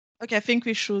Okay, I think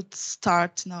we should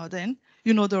start now then.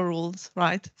 You know the rules,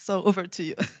 right? So over to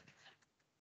you.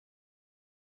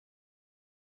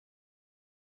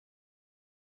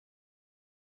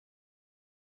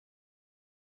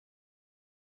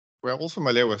 We're all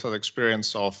familiar with the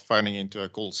experience of phoning into a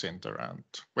call center. And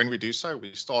when we do so,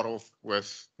 we start off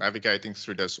with navigating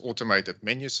through this automated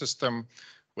menu system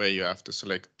where you have to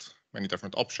select many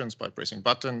different options by pressing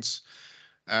buttons.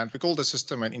 And we call the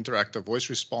system an interactive voice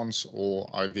response, or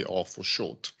IVR for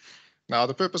short. Now,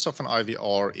 the purpose of an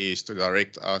IVR is to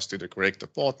direct us to the correct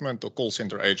department or call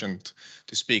center agent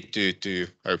to speak to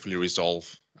hopefully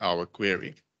resolve our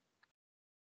query.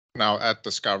 Now at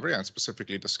Discovery, and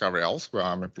specifically Discovery Health, where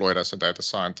I'm employed as a data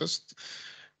scientist,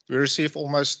 we receive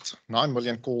almost 9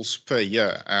 million calls per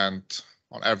year and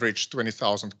on average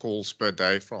 20,000 calls per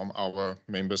day from our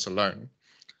members alone.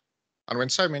 And when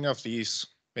so many of these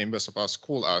members of us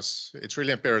call us, it's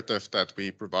really imperative that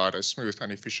we provide a smooth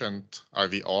and efficient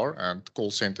IVR and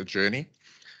call center journey.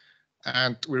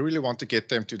 And we really want to get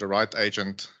them to the right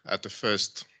agent at the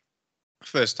first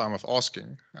time of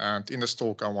asking. And in this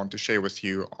talk, I want to share with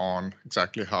you on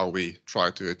exactly how we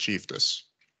try to achieve this.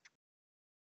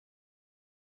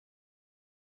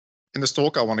 In this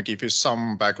talk, I want to give you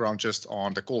some background just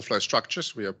on the call flow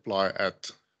structures we employ at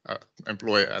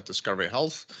Discovery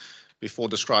Health before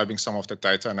describing some of the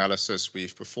data analysis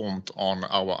we've performed on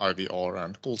our IVR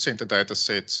and call center data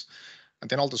sets. And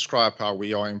then I'll describe how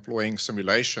we are employing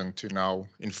simulation to now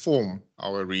inform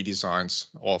our redesigns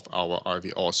of our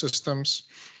IVR systems.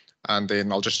 And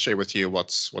then I'll just share with you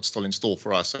what's still in store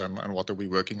for us and what are we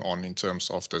working on in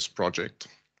terms of this project.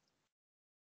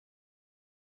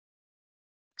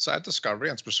 So at Discovery,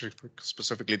 and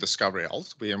specifically Discovery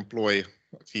Health, we employ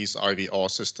these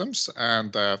IVR systems,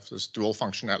 and they have this dual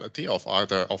functionality of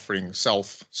either offering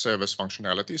self-service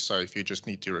functionality. So if you just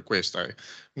need to request a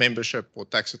membership or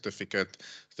tax certificate,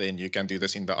 then you can do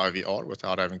this in the IVR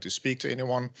without having to speak to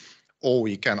anyone. Or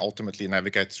we can ultimately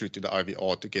navigate through to the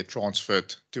IVR to get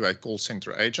transferred to a call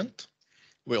center agent.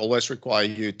 We always require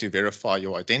you to verify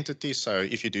your identity. So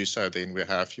if you do so, then we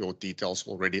have your details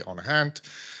already on hand.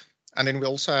 And then we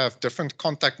also have different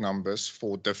contact numbers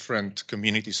for different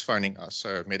communities phoning us.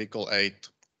 So a medical aid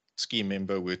scheme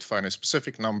member would phone a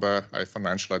specific number, a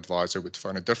financial advisor would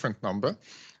phone a different number.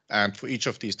 And for each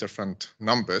of these different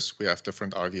numbers, we have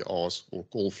different IVRs or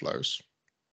call flows.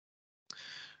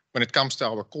 When it comes to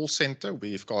our call center,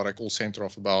 we've got a call center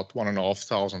of about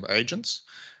 1,500 agents.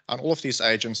 And all of these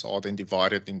agents are then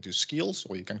divided into skills,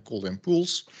 or you can call them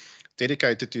pools,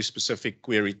 dedicated to specific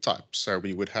query types. So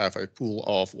we would have a pool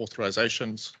of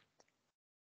authorizations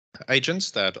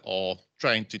agents that are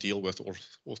trained to deal with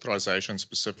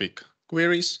authorization-specific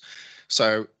queries.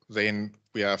 So then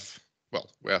we have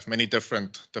many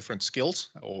different skills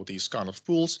or these kind of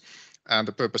pools. And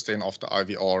the purpose then of the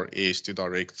IVR is to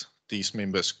direct these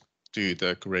members to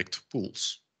the correct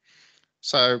pools.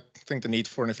 So I think the need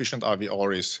for an efficient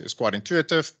IVR is quite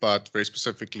intuitive, but very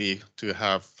specifically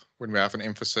when we have an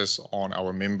emphasis on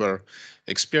our member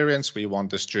experience, we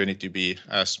want this journey to be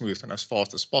as smooth and as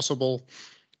fast as possible.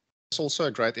 There's also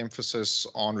a great emphasis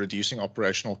on reducing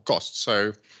operational costs.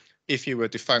 So if you were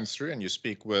to phone through and you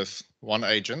speak with one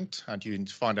agent and you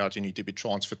find out you need to be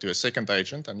transferred to a second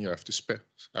agent and you have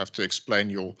to explain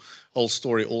your whole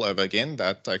story all over again,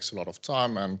 that takes a lot of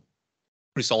time and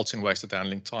results in wasted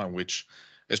handling time, which,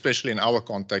 especially in our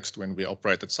context, when we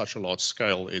operate at such a large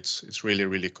scale, it's really,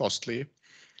 really costly.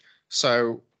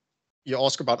 So you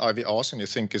ask about IVRs and you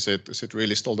think, is it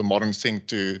really still the modern thing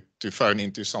to phone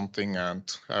into something and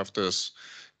have this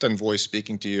thin voice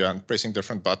speaking to you and pressing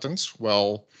different buttons?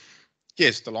 Well,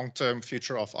 yes, the long-term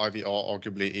future of IVR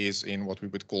arguably is in what we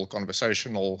would call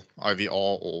conversational IVR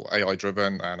or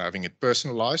AI-driven and having it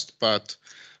personalized. But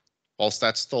whilst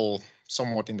that's still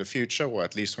somewhat in the future, or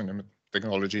at least when the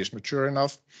technology is mature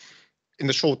enough, in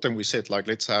the short term, we said,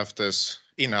 let's have this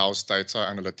in-house data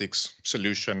analytics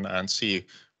solution and see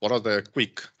what are the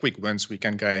quick wins we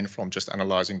can gain from just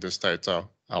analyzing this data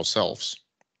ourselves.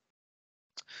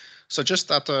 So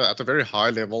just at a very high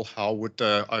level, how would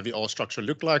the IVR structure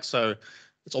look like? So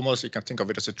it's almost, you can think of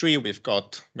it as a tree. We've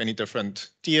got many different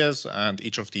tiers, and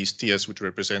each of these tiers would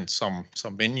represent some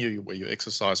menu where you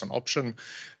exercise an option,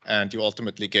 and you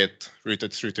ultimately get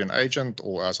routed through to an agent,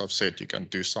 or as I've said, you can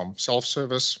do some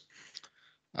self-service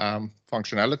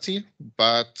functionality.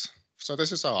 But so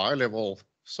this is a high-level,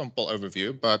 simple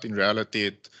overview, but in reality,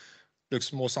 it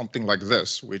looks more something like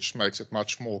this, which makes it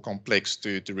much more complex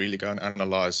to really go and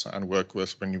analyze and work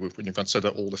with when you consider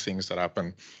all the things that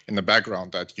happen in the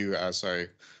background that you as a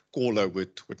caller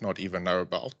would not even know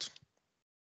about.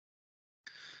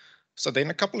 So then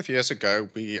a couple of years ago,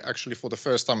 we actually for the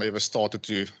first time ever started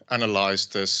to analyze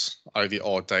this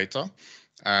IVR data,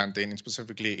 and then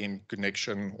specifically in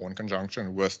connection or in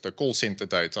conjunction with the call center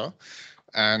data.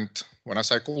 And when I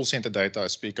say call center data, I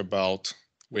speak about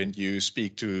when you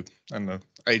speak to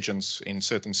agents in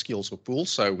certain skills or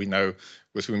pools, so we know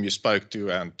with whom you spoke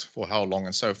to and for how long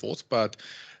and so forth. But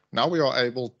now we are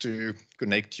able to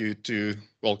connect you to,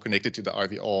 well, connected to the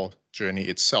IVR journey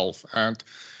itself. And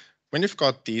when you've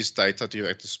got these data to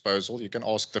your disposal, you can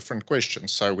ask different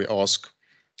questions. So we ask,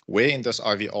 where in this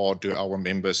IVR do our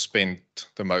members spend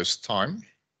the most time?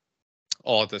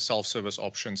 Are the self-service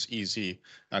options easy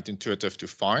and intuitive to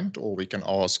find? Or we can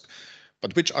ask,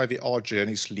 but which IVR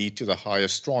journeys lead to the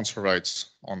highest transfer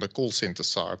rates on the call center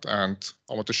side? And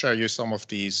I want to show you some of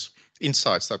these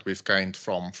insights that we've gained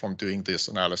from doing this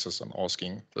analysis and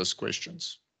asking those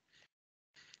questions.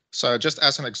 So just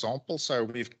as an example, so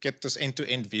we get this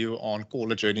end-to-end view on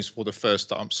caller journeys for the first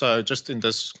time. So just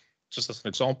as an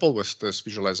example with this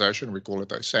visualization, we call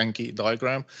it a Sankey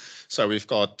diagram. So we've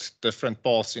got different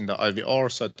paths in the IVR.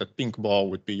 So the pink bar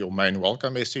would be your main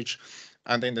welcome message.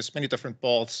 And then there's many different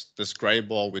paths. This gray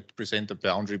bar would present the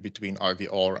boundary between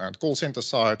IVR and call center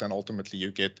side. And ultimately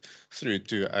you get through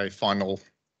to a final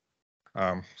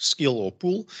skill or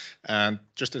pool. And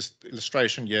just as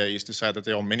illustration here is to say that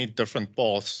there are many different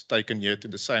paths taken here to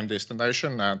the same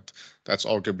destination, and that's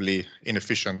arguably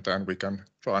inefficient, and we can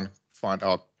try and find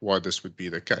out why this would be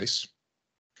the case.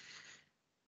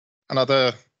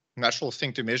 Another natural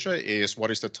thing to measure is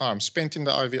what is the time spent in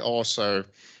the IVR. So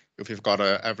if we've got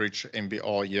an average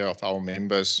MBR year of our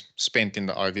members spent in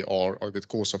the IVR over the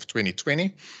course of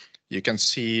 2020, you can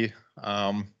see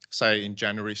say in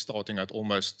January starting at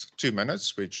almost 2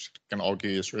 minutes, which can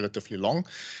argue is relatively long.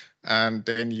 And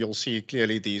then you'll see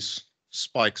clearly these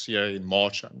spikes here in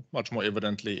March, and much more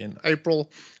evidently in April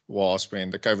was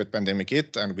when the COVID pandemic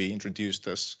hit and we introduced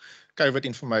this COVID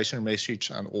information message,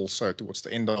 and also towards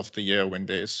the end of the year when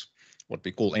there's what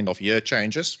we call end of year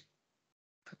changes.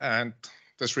 And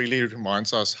this really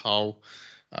reminds us how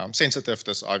sensitive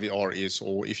this IVR is,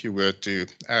 or if you were to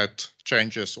add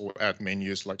changes or add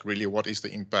menus, like really what is the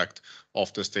impact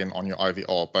of this then on your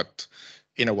IVR. But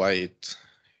in a way,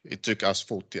 it took us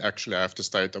to actually have this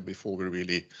data before we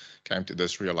really came to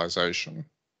this realization.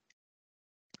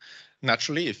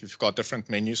 Naturally, if you've got different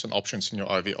menus and options in your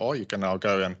IVR, you can now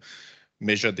go and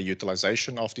measure the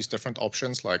utilization of these different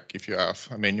options. Like if you have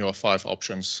a menu of 5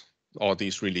 options, are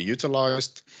these really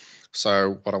utilized?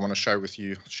 So what I want to share with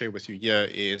you here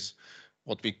is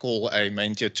what we call a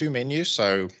main tier 2 menu.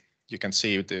 So you can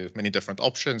see the many different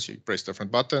options, you press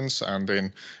different buttons, and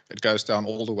then it goes down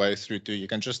all the way through to, you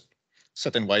can just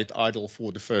sit and wait idle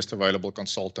for the first available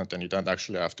consultant, and you don't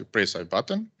actually have to press a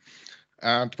button.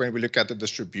 And when we look at the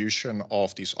distribution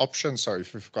of these options, so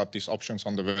if we've got these options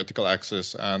on the vertical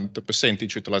axis and the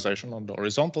percentage utilization on the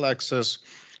horizontal axis,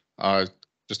 I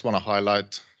just want to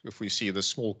highlight, if we see the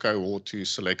small cohort to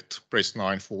select press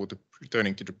 9 for the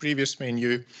returning to the previous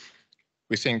menu,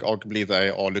 we think arguably they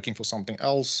are looking for something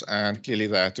else, and clearly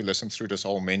they had to listen through this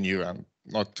whole menu and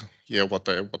not hear what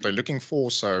they're looking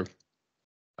for. So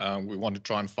we want to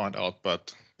try and find out,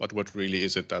 but what really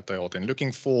is it that they are then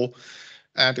looking for?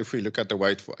 And if we look at the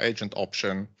wait for agent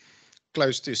option,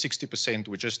 close to 60%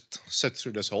 would just sit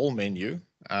through this whole menu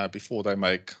before they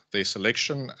make their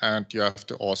selection. And you have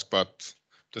to ask, but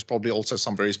there's probably also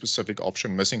some very specific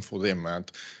option missing for them.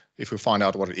 And if we find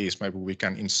out what it is, maybe we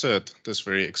can insert this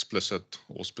very explicit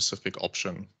or specific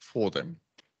option for them.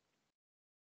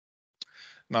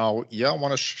 Now, I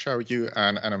want to show you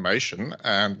an animation,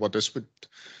 and what this would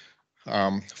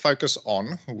focus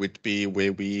on would be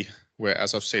where,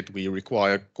 as I've said, we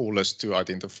require callers to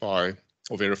identify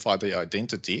or verify their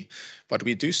identity, but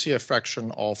we do see a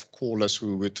fraction of callers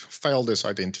who would fail this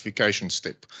identification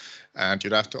step. And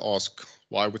you'd have to ask,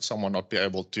 why would someone not be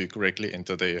able to correctly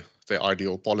enter their ID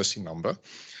or policy number?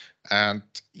 And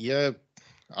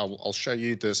I'll show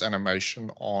you this animation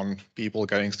on people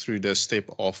going through the step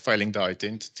of failing the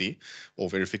identity or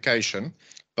verification,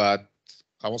 but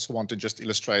I also want to just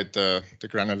illustrate the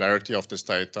granularity of this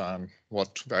data and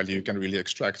what value you can really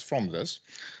extract from this.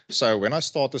 So when I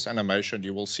start this animation,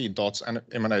 you will see dots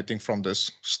emanating from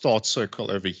this start circle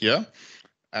over here.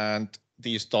 And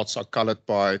these dots are colored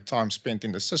by time spent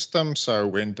in the system. So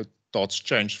when the dots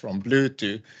change from blue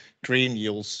to green,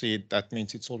 you'll see that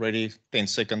means it's already 10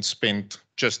 seconds spent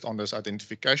just on this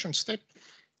identification step.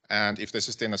 And if this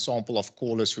is then a sample of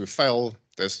callers who fail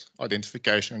this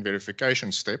identification and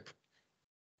verification step,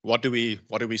 what do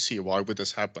we see? Why would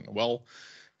this happen? Well,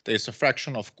 There's a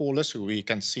fraction of callers who we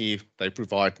can see they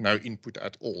provide no input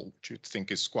at all, which you'd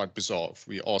think is quite bizarre. If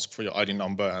we ask for your ID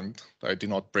number and they do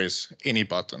not press any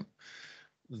button.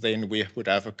 Then we would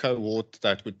have a cohort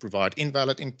that would provide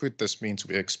invalid input. This means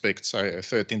we expect, say, a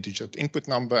 13-digit input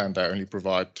number, and they only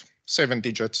provide 7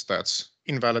 digits. That's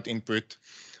invalid input.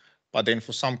 But then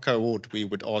for some cohort, we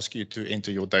would ask you to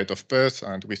enter your date of birth,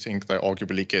 and we think they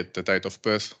arguably get the date of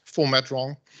birth format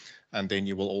wrong. And then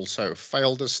you will also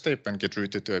fail this step and get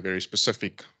routed to a very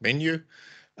specific menu.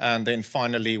 And then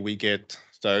finally, we get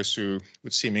those who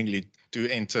would seemingly do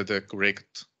enter the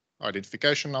correct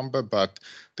identification number, but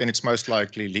then it's most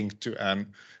likely linked to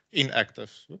an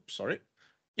inactive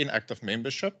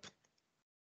membership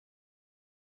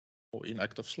or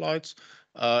inactive slides,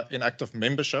 inactive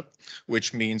membership,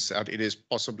 which means that it is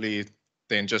possibly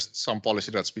then just some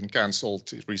policy that's been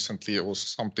cancelled recently or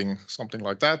something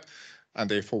like that. And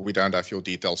therefore we don't have your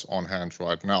details on hand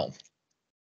right now.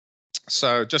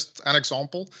 So just an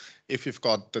example, if you've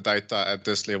got the data at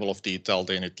this level of detail,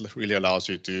 then it really allows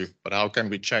you to, but how can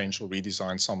we change or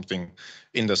redesign something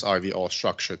in this IVR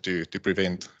structure to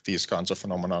prevent these kinds of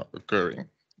phenomena occurring?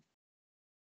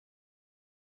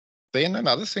 Then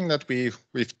another thing that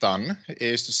we've done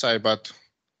is to say, but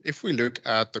if we look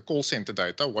at the call center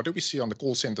data, what do we see on the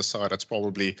call center side that's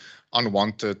probably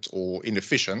unwanted or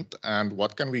inefficient? And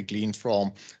what can we glean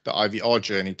from the IVR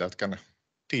journey that can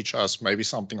teach us maybe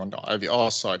something on the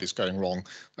IVR side is going wrong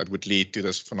that would lead to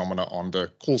this phenomena on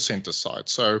the call center side?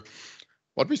 So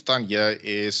what we've done here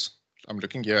is, I'm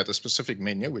looking here at a specific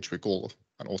menu, which we call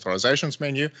an authorizations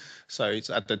menu. So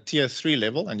it's at the tier 3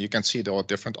 level, and you can see there are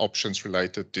different options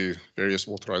related to various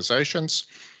authorizations.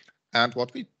 And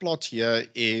what we plot here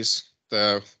is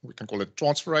we can call it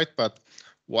transfer rate, but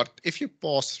what if you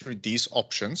pass through these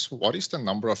options, what is the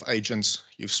number of agents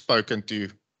you've spoken to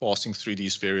passing through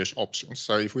these various options?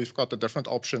 So if we've got the different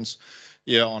options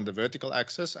here on the vertical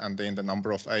axis and then the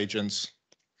number of agents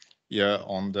here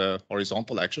on the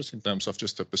horizontal axis in terms of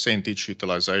just the percentage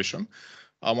utilization,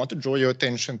 I want to draw your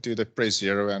attention to the press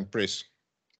 0 and press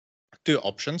 2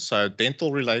 options. So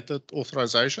dental related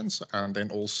authorizations and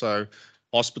then also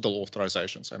hospital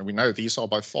authorizations. And we know these are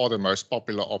by far the most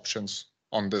popular options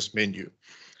on this menu.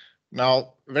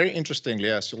 Now, very interestingly,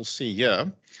 as you'll see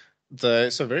here,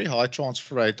 there's a very high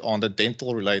transfer rate on the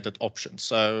dental related options.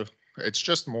 So it's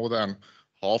just more than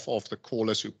half of the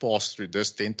callers who pass through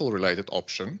this dental related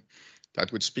option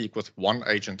that would speak with one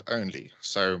agent only.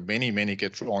 So many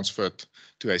get transferred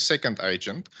to a second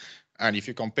agent. And if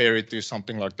you compare it to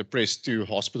something like the press 2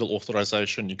 hospital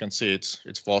authorization, you can see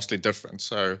it's vastly different.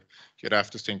 So you'd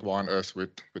have to think, why on earth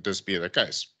would this be the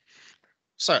case?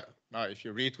 So now if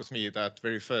you read with me that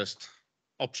very first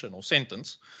option or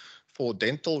sentence, for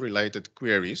dental related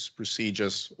queries,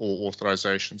 procedures or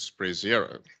authorizations, press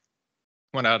 0.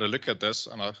 When I had a look at this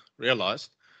and I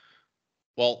realized,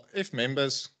 well, if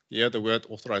members hear the word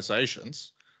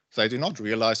authorizations, they do not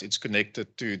realize it's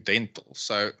connected to dental.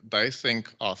 So they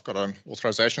think, oh, I've got an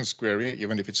authorizations query,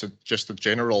 even if it's just a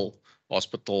general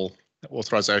hospital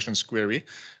authorizations query,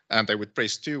 and they would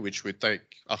press 2, which would take,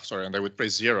 and they would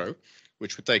press 0,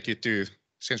 which would take you to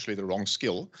essentially the wrong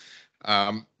skill.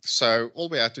 So all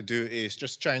we have to do is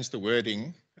just change the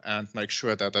wording and make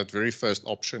sure that that very first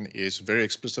option is very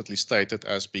explicitly stated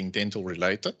as being dental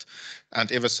related.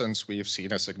 And ever since, we've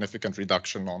seen a significant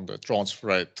reduction on the transfer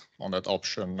rate on that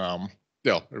option. A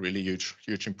really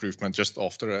huge improvement just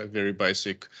after a very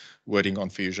basic wording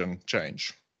confusion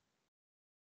change.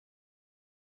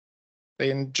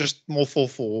 Then just more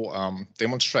for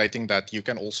demonstrating that you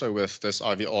can also, with this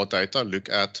IVR data, look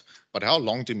at, but how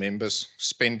long do members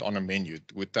spend on a menu?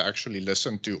 Would they actually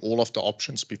listen to all of the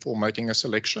options before making a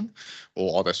selection,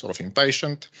 or are they sort of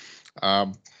impatient?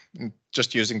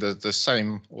 Just using the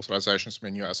same authorizations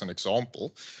menu as an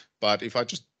example, but if I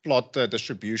just plot the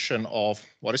distribution of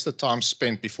what is the time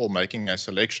spent before making a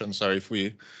selection. So if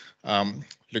we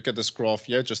look at this graph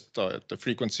here, just the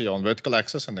frequency on vertical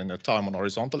axis and then the time on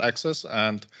horizontal axis,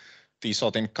 and these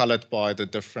are then colored by the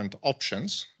different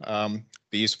options.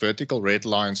 These vertical red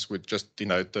lines would just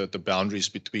denote the boundaries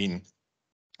between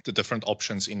the different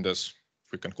options in this,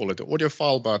 we can call it the audio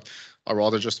file, but I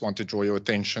rather just want to draw your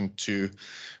attention to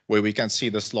where we can see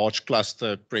this large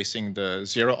cluster pressing the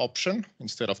 0 option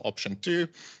instead of option 2.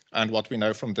 And what we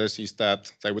know from this is that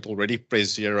they would already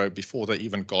press 0 before they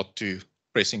even got to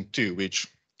pressing 2, which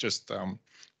just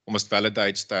almost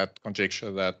validates that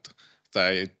conjecture that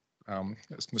they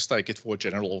mistake it for a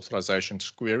general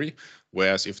authorizations query,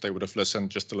 whereas if they would have listened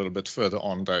just a little bit further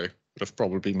on, they would have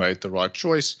probably made the right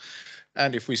choice.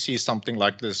 And if we see something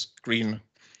like this green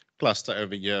cluster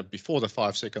over here before the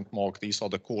 5-second mark, these are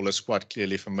the callers quite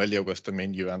clearly familiar with the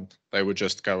menu, and they would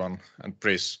just go on and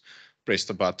press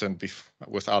the button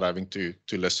without having to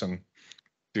listen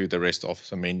to the rest of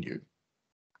the menu.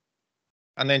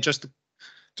 And then just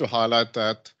to highlight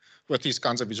that with these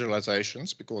kinds of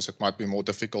visualizations, because it might be more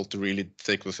difficult to really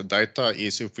detect with the data,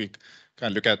 is if we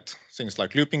can look at things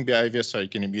like looping behavior, so you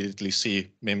can immediately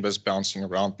see members bouncing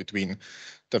around between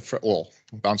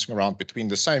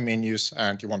the same menus,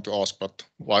 and you want to ask, but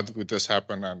why would this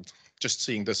happen? And just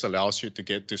seeing this allows you to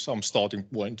get to some starting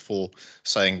point for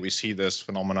saying we see this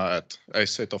phenomena at a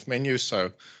set of menus,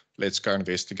 so let's go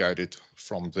investigate it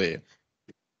from there.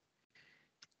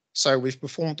 So we've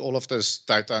performed all of this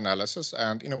data analysis,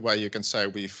 and in a way you can say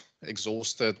we've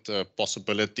exhausted the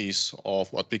possibilities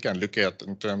of what we can look at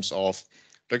in terms of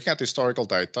looking at historical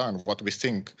data and what we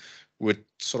think would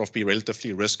sort of be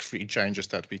relatively risk-free changes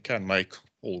that we can make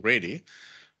already.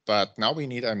 But now we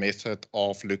need a method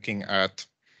of looking at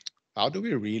how do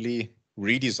we really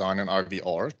redesign an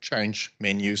IVR, change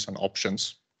menus and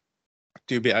options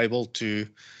to be able to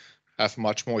have a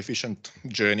much more efficient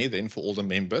journey then for all the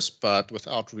members, but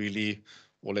without really,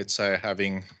 or let's say,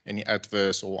 having any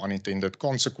adverse or unintended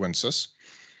consequences.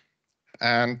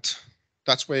 And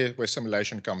that's where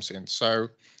simulation comes in. So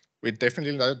we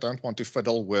definitely don't want to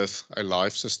fiddle with a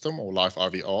live system or live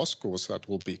IVRs, because that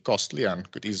will be costly and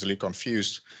could easily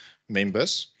confuse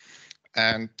members.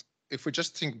 And if we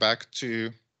just think back to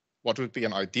what would be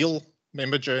an ideal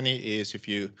member journey, is if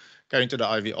you go into the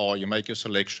IVR, you make your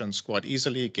selections quite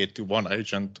easily, get to one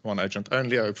agent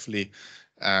only, hopefully,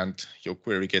 and your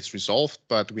query gets resolved.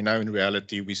 But we know in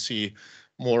reality, we see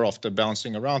more of the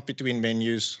bouncing around between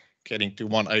menus, getting to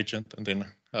one agent, and then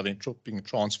being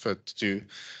transferred to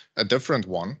a different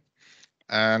one.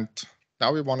 And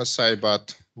now we want to say,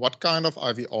 but what kind of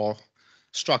IVR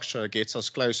structure gets us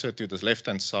closer to the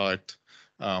left-hand side,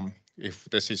 if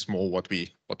this is more what we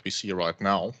see right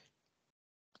now?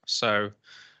 So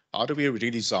how do we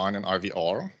redesign an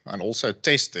IVR and also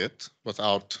test it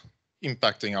without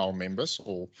impacting our members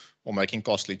or making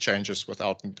costly changes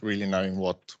without really knowing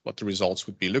what the results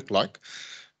would look like?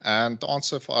 And the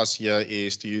answer for us here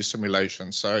is to use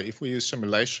simulation. So if we use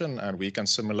simulation and we can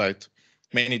simulate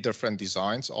many different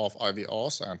designs of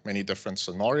IVRs and many different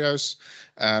scenarios,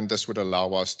 and this would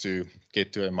allow us to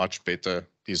get to a much better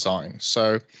design.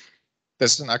 So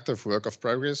this is an active work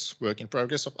in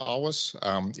progress of ours.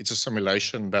 It's a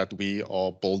simulation that we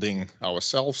are building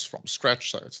ourselves from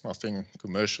scratch, so it's nothing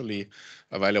commercially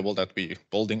available that we're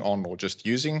building on or just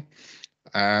using.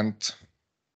 And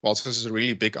whilst this is a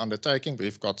really big undertaking,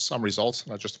 we've got some results,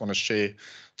 and I just want to share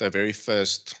the very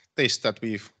first test that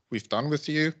we've done with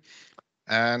you.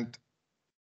 And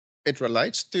it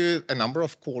relates to a number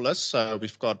of callers. So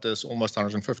we've got this almost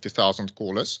 150,000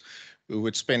 callers who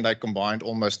would spend a combined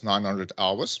almost 900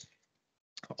 hours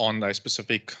on a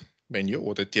specific menu,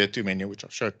 or the tier 2 menu, which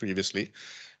I've showed previously.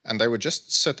 And they would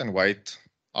just sit and wait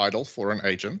idle for an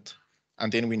agent.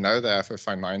 And then we know they have a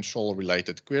financial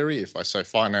related query. If I say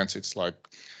finance, it's like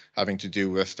having to do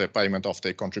with the payment of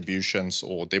their contributions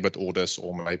or debit orders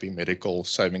or maybe medical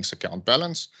savings account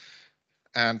balance.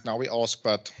 And now we ask,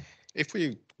 but if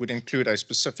we would include a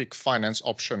specific finance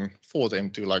option for them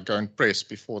to like go and press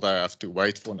before they have to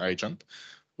wait for an agent,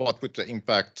 what would the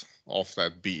impact of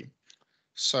that be?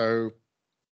 So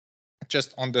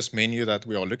just on this menu that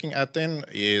we are looking at then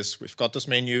is we've got this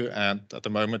menu, and at the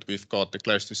moment we've got the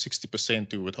close to 60%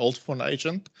 to withhold for an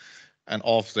agent, and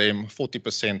of them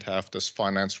 40% have this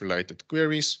finance related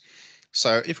queries.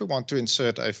 So if we want to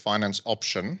insert a finance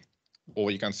option, or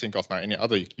you can think of now any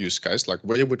other use case, like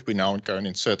where would we now go and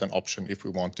insert an option if we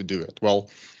want to do it? Well,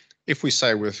 if we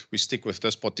say we stick with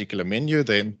this particular menu,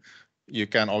 then you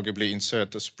can arguably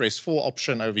insert this press 4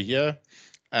 option over here.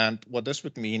 And what this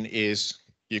would mean is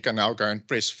you can now go and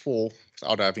press 4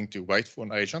 without having to wait for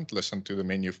an agent, listen to the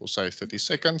menu for say 30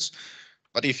 seconds.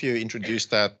 But if you introduce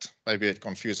that, maybe it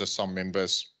confuses some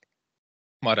members,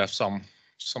 might have some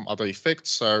other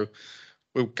effects. So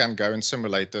we can go and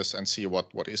simulate this and see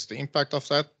what is the impact of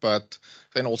that. But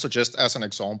then also just as an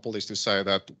example is to say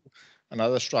that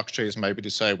another structure is maybe to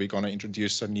say we're going to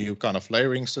introduce a new kind of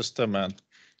layering system, and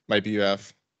maybe you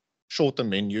have shorter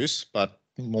menus, but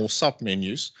more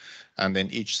sub-menus, and then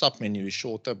each sub-menu is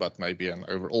shorter, but maybe an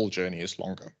overall journey is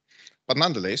longer. But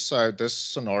nonetheless, so this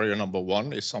scenario number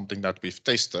 1 is something that we've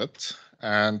tested,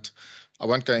 and I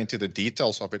won't go into the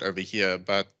details of it over here,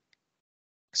 but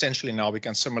essentially now we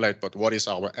can simulate, but what is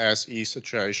our as-is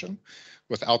situation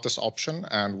without this option,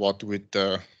 and what would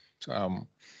the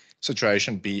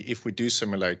situation be if we do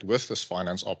simulate with this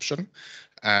finance option.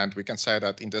 And we can say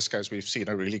that in this case, we've seen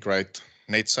a really great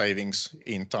net savings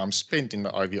in time spent in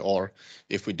the IVR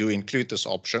if we do include this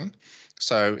option.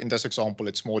 So in this example,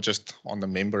 it's more just on the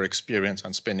member experience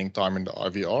and spending time in the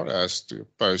IVR as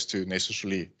opposed to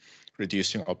necessarily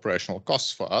reducing operational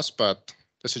costs for us. But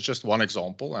this is just one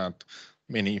example, and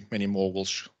many more will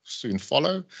soon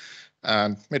follow.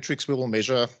 And metrics we will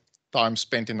measure time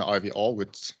spent in the IVR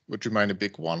would remain a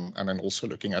big one, and then also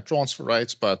looking at transfer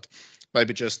rates, but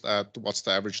maybe just at what's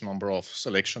the average number of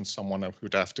selections someone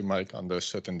would have to make under a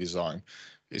certain design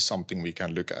is something we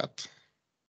can look at.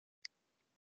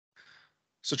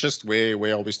 So just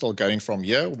where are we still going from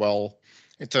here? Well,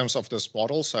 in terms of this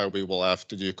model, so we will have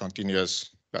to do continuous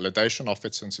validation of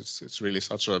it since it's really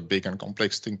such a big and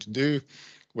complex thing to do.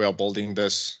 We are building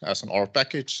this as an R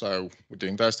package, so we're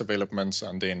doing those developments,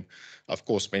 and then, of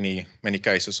course, many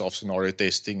cases of scenario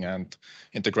testing and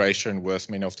integration with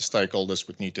many of the stakeholders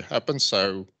would need to happen.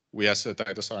 So we as a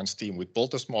data science team would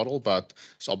build this model, but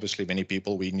it's obviously many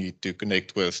people we need to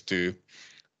connect with to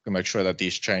make sure that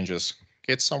these changes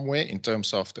get somewhere. In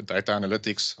terms of the data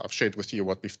analytics, I've shared with you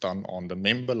what we've done on the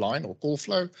member line or call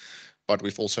flow, but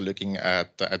we've also looking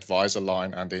at the advisor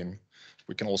line, and then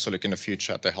we can also look in the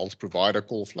future at the health provider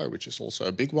call flow, which is also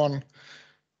a big one.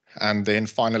 And then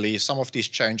finally, some of these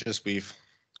changes we've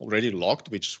already logged,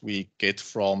 which we get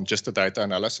from just the data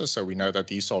analysis. So we know that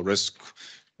these are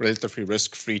relatively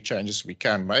risk-free changes we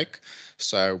can make.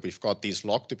 So we've got these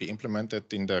logged to be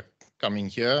implemented in the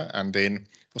coming year. And then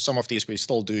for some of these, we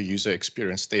still do user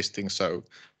experience testing. So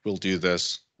we'll do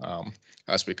this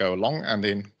as we go along. And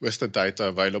then with the data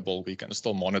available, we can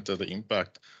still monitor the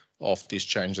impact of these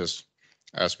changes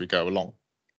as we go along.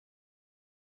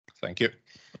 Thank you.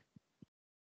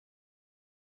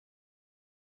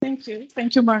 Thank you.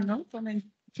 Thank you, Marno, for an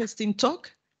interesting talk.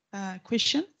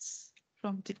 Questions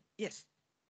from the, yes.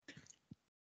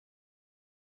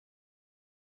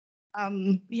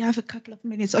 We have a couple of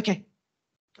minutes. Okay.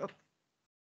 Go.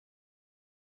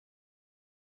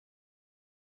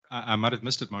 I might have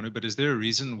missed it, Marno, but is there a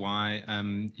reason why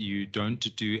you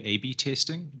don't do A/B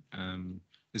testing?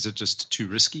 Is it just too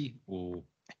risky, or?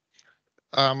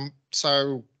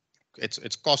 So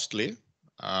it's costly,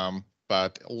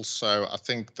 but also I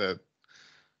think that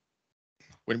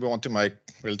when we want to make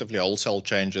relatively wholesale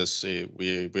changes,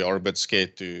 we are a bit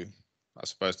scared to, I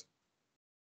suppose,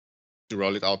 to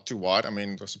roll it out too wide. I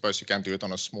mean, I suppose you can do it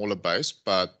on a smaller base,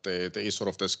 but there is sort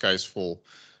of this case for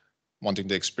wanting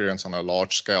the experience on a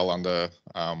large scale under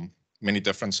many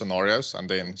different scenarios, and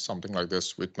then something like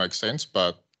this would make sense.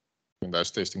 But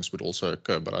those testings would also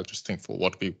occur. But I just think for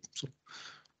what we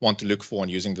want to look for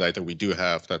and using the data we do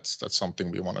have, that's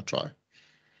something we want to try.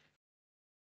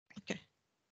 Okay.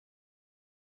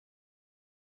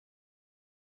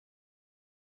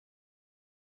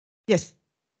 Yes.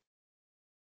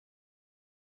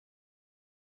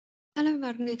 Hello,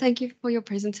 Marno. Thank you for your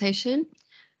presentation.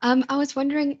 I was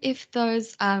wondering if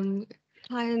those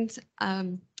client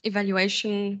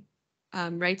evaluation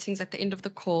ratings at the end of the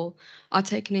call are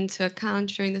taken into account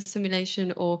during the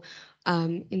simulation, or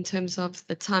in terms of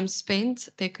the time spent,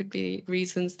 there could be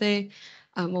reasons there,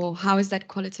 or how is that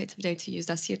qualitative data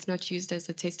used? I see it's not used as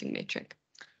a testing metric.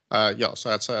 Yeah, so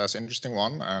that's an interesting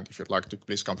one, and if you'd like to,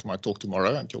 please come to my talk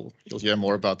tomorrow, and you'll hear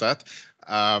more about that.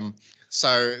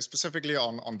 So specifically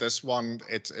on this one,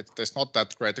 there's not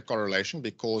that great a correlation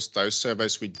because those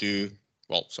surveys we do,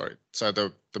 well, sorry, so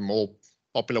the more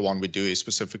popular one we do is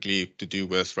specifically to do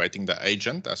with rating the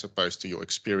agent as opposed to your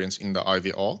experience in the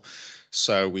IVR.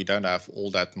 So we don't have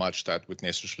all that much that would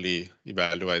necessarily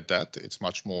evaluate that. It's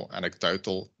much more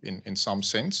anecdotal in some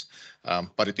sense.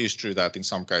 But it is true that in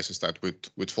some cases that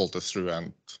would filter through,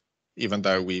 and even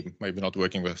though we maybe not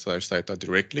working with those data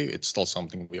directly, it's still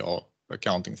something we are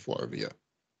accounting for over here.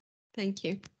 Thank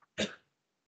you.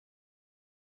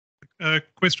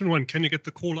 Question one, can you get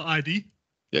the caller ID?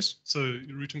 Yes. So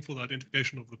you're rooting for the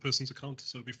identification of the person's account,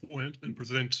 so beforehand, and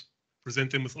present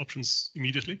them with options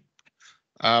immediately?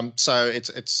 So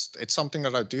it's something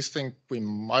that I do think we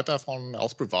might have on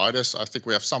health providers. I think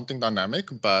we have something dynamic,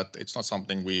 but it's not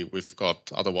something we've got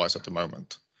otherwise at the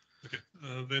moment. Okay.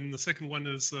 Then the second one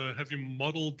is, have you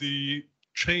modeled the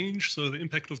change, so the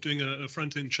impact of doing a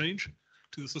front-end change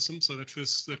to the system? So that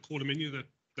first caller menu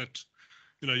that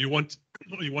are you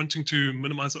wanting to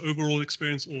minimize the overall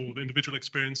experience or the individual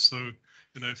experience? So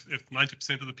if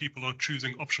 90% of the people are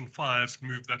choosing option 5,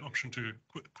 move that option to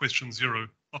option 0,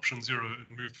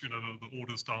 and move the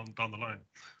orders down the line.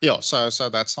 Yeah, so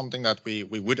that's something that we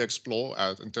would explore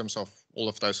in terms of all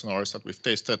of those scenarios that we've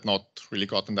tested. Not really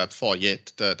gotten that far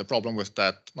yet. The problem with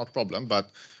that, not problem,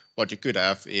 but what you could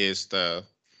have is the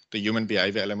human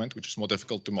behavior element, which is more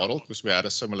difficult to model because we had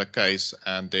a similar case,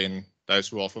 and then those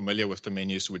who are familiar with the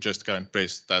menus would just go and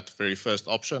press that very first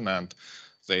option, and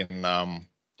then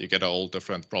you get a whole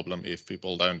different problem if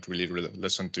people don't really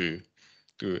listen to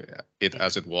it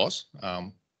as it was.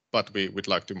 But we would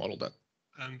like to model that.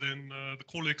 And then the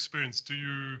caller experience,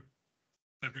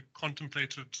 have you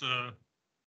contemplated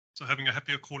so having a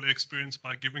happier caller experience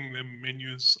by giving them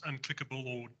menus unclickable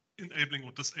or enabling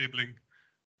or disabling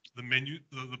the menu,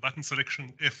 the button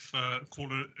selection if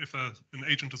an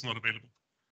agent is not available?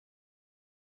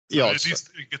 So Yeah, at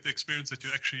least you get the experience that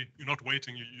you're not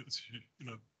waiting. You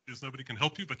know, there's nobody can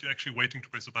help you, but you're actually waiting to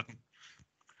press a button.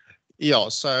 Yeah,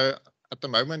 so at the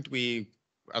moment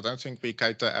I don't think we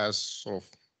cater as sort of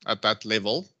at that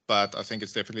level, but I think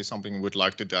it's definitely something we would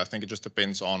like to do. I think it just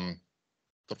depends on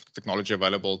the technology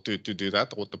available to do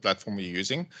that, or the platform you're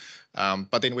using.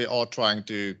 But then we are trying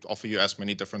to offer you as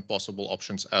many different possible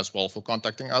options as well for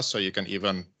contacting us. So you can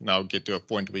even now get to a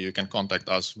point where you can contact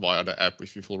us via the app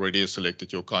if you've already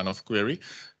selected your kind of query.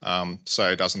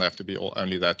 So it doesn't have to be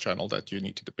only that channel that you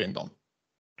need to depend on.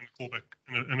 And callback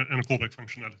and a callback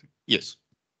functionality. Yes.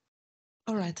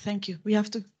 All right, thank you. We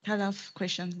have to cut off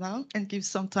questions now and give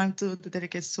some time to the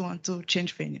delegates who want to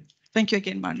change venue. Thank you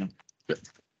again, Marno. Yeah.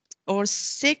 Our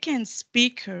second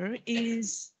speaker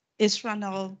is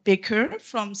Esranel Becker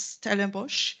from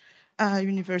Stellenbosch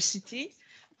University.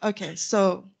 Okay,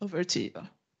 so over to you.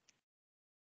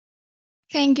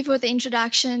 Thank you for the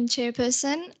introduction,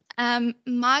 Chairperson.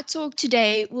 My talk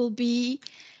today will be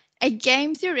a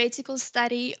game theoretical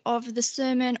study of the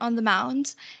Sermon on the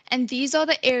Mount, and these are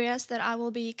the areas that I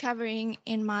will be covering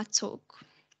in my talk.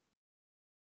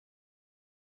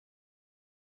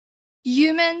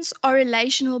 Humans are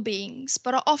relational beings,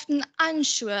 but are often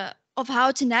unsure of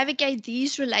how to navigate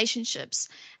these relationships,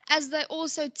 as they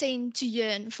also tend to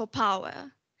yearn for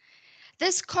power.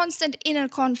 This constant inner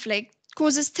conflict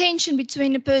causes tension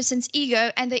between a person's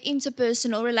ego and their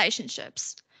interpersonal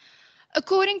relationships.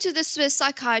 According to the Swiss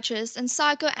psychiatrist and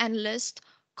psychoanalyst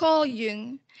Carl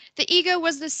Jung, the ego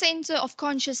was the center of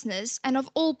consciousness and of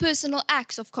all personal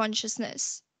acts of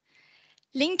consciousness.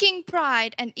 Linking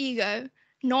pride and ego,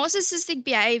 narcissistic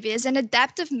behavior is an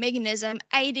adaptive mechanism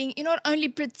aiding in not only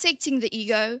protecting the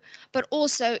ego, but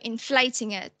also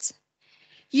inflating it.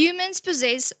 Humans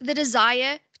possess the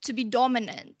desire to be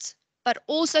dominant, but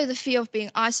also the fear of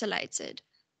being isolated.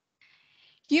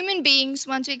 Human beings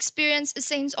want to experience a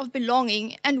sense of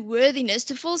belonging and worthiness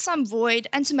to fill some void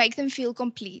and to make them feel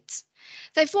complete.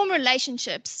 They form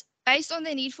relationships based on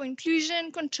their need for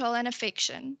inclusion, control, and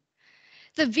affection.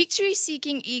 The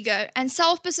victory-seeking ego and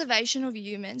self-preservation of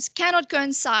humans cannot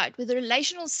coincide with the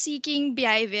relational-seeking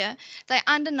behavior they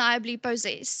undeniably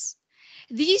possess.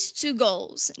 These two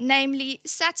goals, namely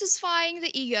satisfying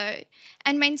the ego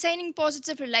and maintaining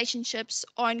positive relationships,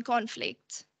 are in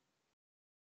conflict.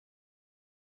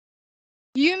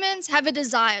 Humans have a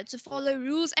desire to follow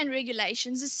rules and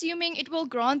regulations, assuming it will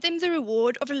grant them the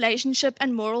reward of relationship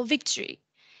and moral victory.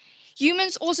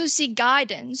 Humans also seek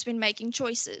guidance when making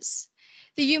choices.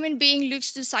 The human being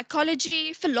looks to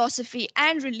psychology, philosophy,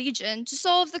 and religion to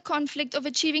solve the conflict of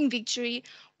achieving victory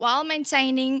while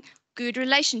maintaining good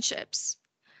relationships.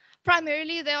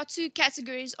 Primarily, there are two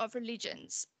categories of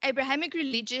religions: Abrahamic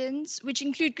religions, which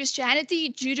include Christianity,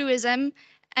 Judaism,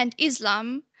 and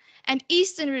Islam, and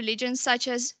Eastern religions such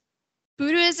as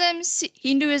Buddhism,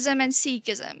 Hinduism, and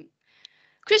Sikhism.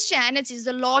 Christianity is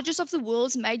the largest of the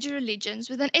world's major religions,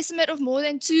 with an estimate of more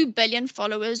than 2 billion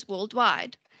followers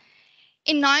worldwide.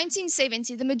 In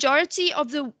 1970, the majority of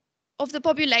the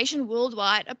population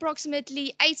worldwide,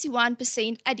 approximately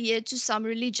 81%, adhered to some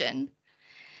religion.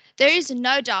 There is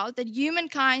no doubt that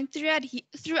humankind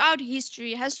throughout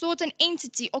history has sought an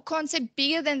entity or concept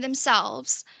bigger than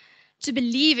themselves to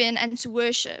believe in and to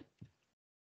worship.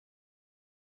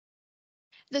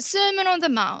 The Sermon on the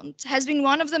Mount has been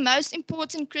one of the most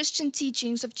important Christian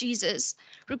teachings of Jesus,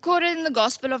 recorded in the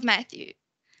Gospel of Matthew.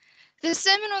 The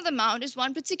Sermon on the Mount is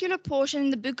one particular portion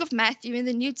in the book of Matthew in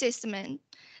the New Testament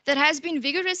that has been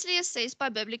vigorously assessed by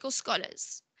biblical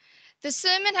scholars. The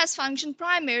sermon has functioned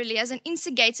primarily as an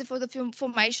instigator for the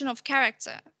formation of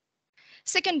character.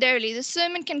 Secondarily, the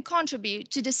sermon can contribute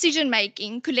to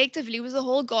decision-making collectively with the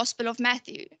whole Gospel of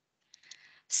Matthew.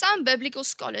 Some biblical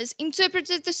scholars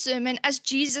interpreted the sermon as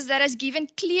Jesus that has given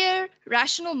clear,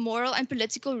 rational, moral, and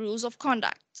political rules of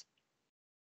conduct.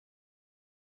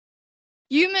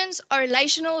 Humans are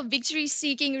relational,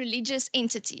 victory-seeking religious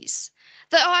entities.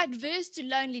 They are adverse to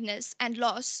loneliness and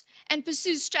loss and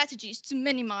pursue strategies to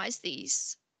minimize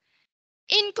these.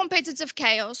 In competitive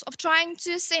chaos of trying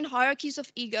to ascend hierarchies of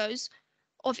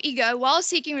ego while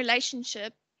seeking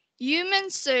relationship,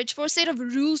 humans search for a set of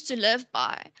rules to live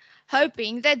by.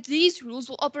 hoping that these rules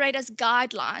will operate as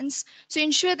guidelines to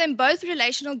ensure them both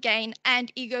relational gain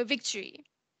and ego victory.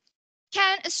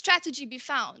 Can a strategy be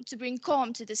found to bring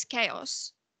calm to this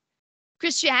chaos?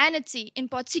 Christianity, in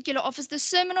particular, offers the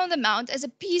Sermon on the Mount as a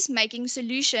peacemaking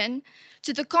solution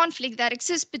to the conflict that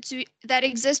exists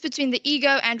between the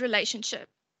ego and relationship.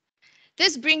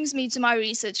 This brings me to my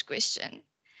research question.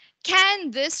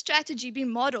 Can this strategy be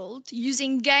modeled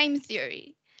using game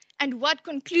theory? And what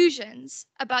conclusions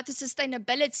about the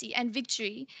sustainability and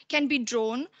victory can be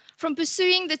drawn from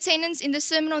pursuing the tenets in the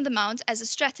Sermon on the Mount as a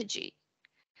strategy?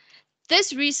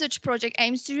 This research project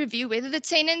aims to review whether the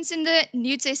tenets in the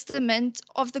New Testament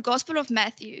of the Gospel of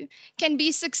Matthew can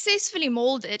be successfully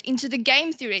molded into the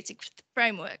game theoretic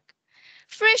framework.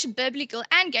 Fresh biblical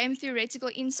and game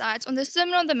theoretical insights on the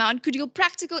Sermon on the Mount could yield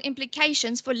practical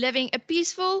implications for living a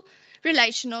peaceful,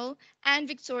 relational, and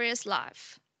victorious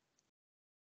life.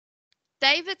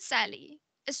 David Sally,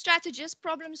 a strategist,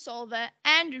 problem solver,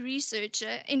 and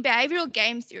researcher in behavioral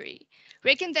game theory,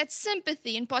 reckoned that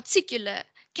sympathy in particular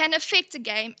can affect a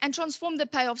game and transform the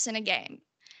payoffs in a game.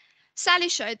 Sally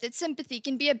showed that sympathy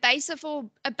can be a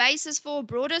basis for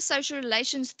broader social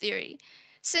relations theory,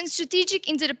 since strategic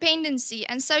interdependency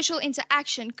and social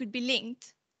interaction could be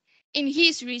linked. In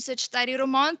his research study,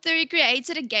 Roman theory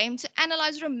created a game to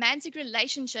analyze romantic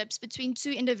relationships between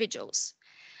two individuals.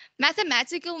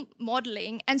 Mathematical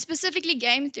modeling, and specifically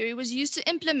game theory, was used to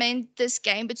implement this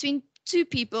game between two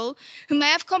people who may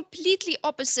have completely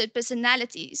opposite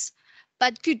personalities,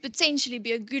 but could potentially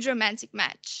be a good romantic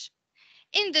match.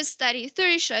 In this study,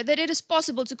 theory showed that it is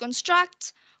possible to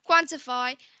construct,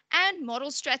 quantify, and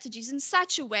model strategies in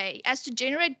such a way as to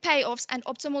generate payoffs and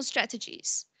optimal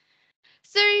strategies.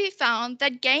 Theory found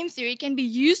that game theory can be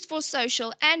used for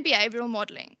social and behavioral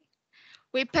modeling,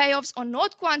 where payoffs are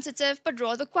not quantitative but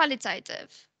rather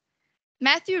qualitative.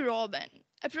 Matthew Robin,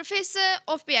 a professor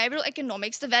of behavioral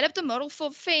economics, developed a model for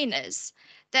fairness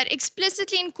that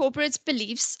explicitly incorporates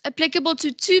beliefs applicable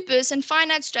to two-person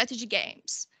finite strategy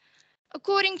games.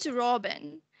 According to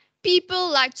Robin, people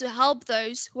like to help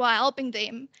those who are helping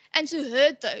them and to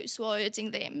hurt those who are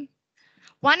hurting them.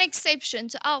 One exception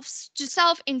to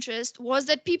self-interest was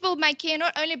that people may care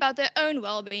not only about their own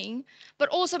well-being, but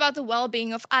also about the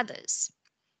well-being of others.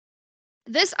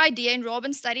 This idea in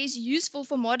Robin's study is useful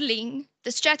for modeling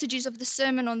the strategies of the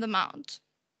Sermon on the Mount.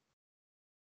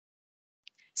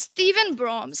 Stephen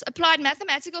Brahms applied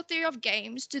mathematical theory of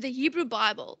games to the Hebrew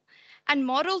Bible and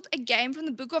modeled a game from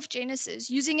the book of Genesis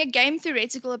using a game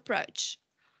theoretical approach.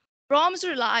 Brahms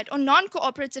relied on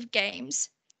non-cooperative games,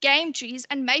 game trees,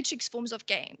 and matrix forms of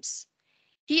games.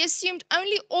 He assumed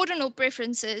only ordinal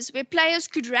preferences where players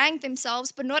could rank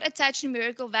themselves but not attach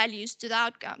numerical values to the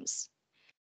outcomes.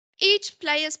 Each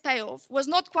player's payoff was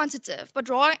not quantitative, but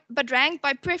ranked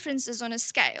by preferences on a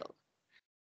scale.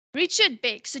 Richard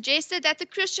Beck suggested that the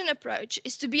Christian approach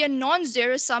is to be a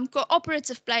non-zero-sum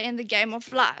cooperative player in the game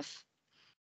of life.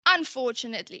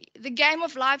 Unfortunately, the game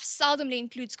of life seldomly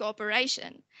includes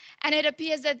cooperation, and it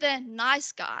appears that the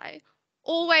nice guy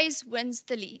always wins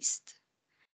the least.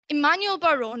 Emmanuel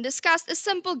Baron discussed a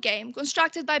simple game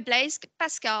constructed by Blaise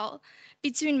Pascal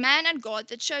between man and God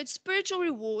that showed spiritual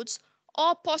rewards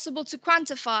are possible to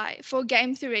quantify for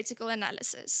game theoretical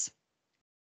analysis.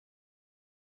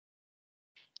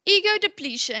 Ego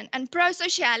depletion and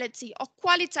prosociality are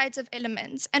qualitative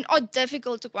elements and are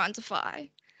difficult to quantify.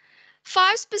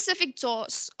 5 specific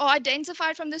tasks are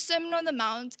identified from the Sermon on the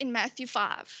Mount in Matthew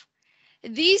 5.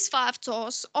 These 5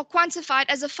 tasks are quantified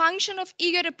as a function of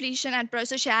ego depletion and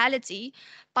prosociality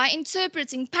by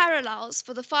interpreting parallels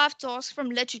for the 5 tasks from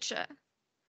literature.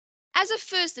 As a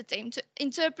first attempt to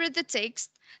interpret the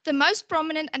text, the most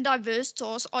prominent and diverse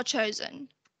tasks are chosen.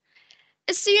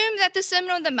 Assume that the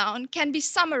Sermon on the Mount can be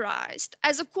summarized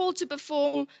as a call to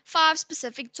perform 5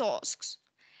 specific tasks.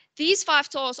 These 5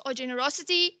 tasks are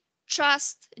generosity,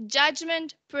 trust,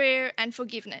 judgment, prayer, and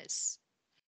forgiveness.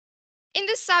 In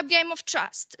the subgame of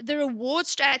trust, the reward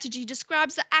strategy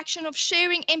describes the action of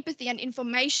sharing empathy and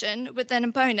information with an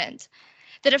opponent.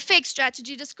 The defect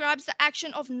strategy describes the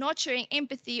action of not sharing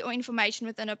empathy or information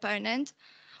with an opponent,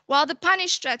 while the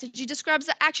punish strategy describes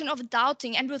the action of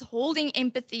doubting and withholding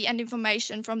empathy and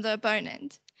information from the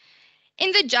opponent.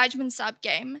 In the judgment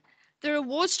subgame, the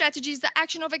reward strategy is the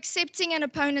action of accepting an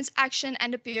opponent's action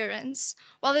and appearance,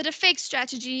 while the defect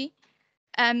strategy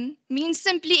means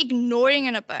simply ignoring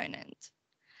an opponent.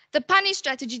 The punish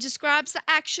strategy describes the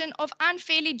action of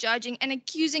unfairly judging and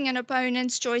accusing an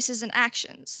opponent's choices and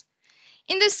actions.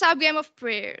 In the subgame of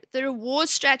prayer, the reward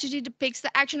strategy depicts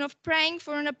the action of praying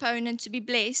for an opponent to be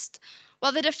blessed,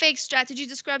 while the defect strategy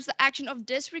describes the action of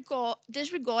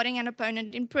disregarding an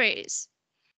opponent in prayers.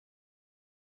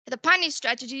 The punish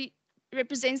strategy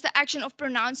represents the action of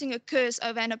pronouncing a curse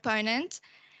over an opponent.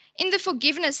 In the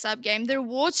forgiveness subgame, the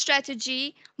reward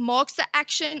strategy marks the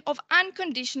action of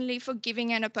unconditionally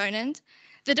forgiving an opponent.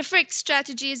 The deflect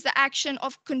strategy is the action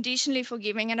of conditionally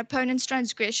forgiving an opponent's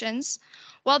transgressions,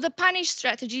 while the punish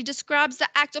strategy describes the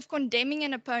act of condemning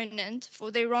an opponent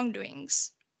for their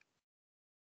wrongdoings.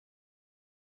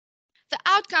 The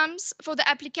outcomes for the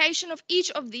application of each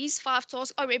of these 5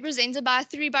 tasks are represented by a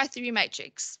 3x3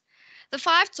 matrix. The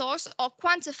 5 tasks are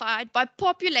quantified by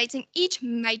populating each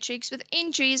matrix with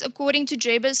entries according to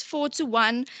Dreber's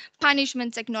 4-to-1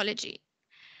 punishment technology.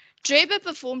 Dreber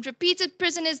performed repeated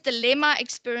prisoner's dilemma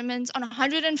experiments on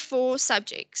 104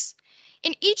 subjects.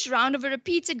 In each round of a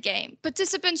repeated game,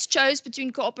 participants chose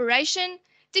between cooperation,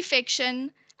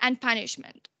 defection, and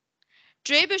punishment.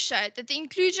 Dreber showed that the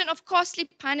inclusion of costly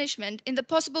punishment in the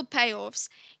possible payoffs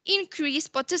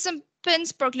increased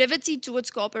participants' proclivity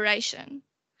towards cooperation.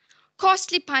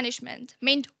 Costly punishment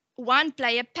meant one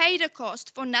player paid a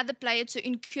cost for another player to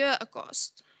incur a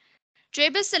cost.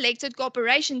 Dreber selected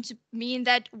cooperation to mean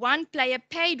that one player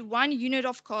paid 1 unit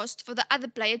of cost for the other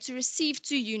player to receive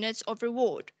 2 units of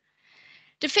reward.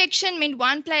 Defection meant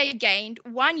one player gained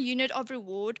 1 unit of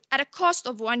reward at a cost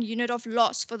of 1 unit of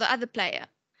loss for the other player.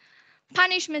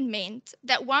 Punishment meant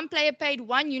that one player paid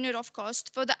 1 unit of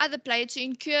cost for the other player to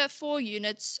incur 4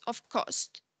 units of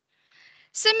cost.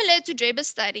 Similar to Dreber's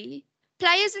study,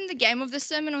 players in the game of the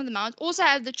Sermon on the Mount also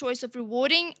have the choice of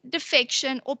rewarding,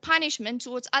 defection, or punishment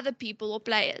towards other people or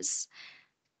players.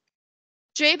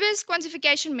 Dreber's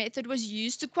quantification method was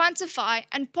used to quantify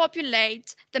and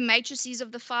populate the matrices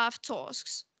of the 5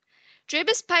 tasks.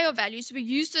 Dreber's payoff values were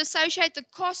used to associate the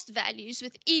cost values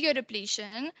with ego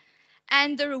depletion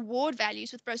and the reward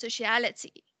values with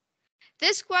prosociality.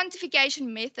 This quantification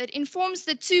method informs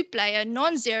the 2-player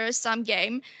non-zero sum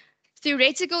game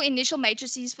theoretical initial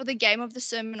matrices for the game of the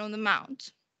Sermon on the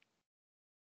Mount.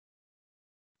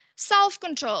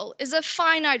 Self-control is a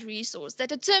finite resource that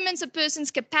determines a person's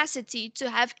capacity to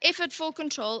have effortful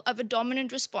control over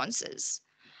dominant responses.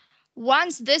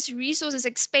 Once this resource is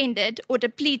expended or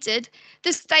depleted,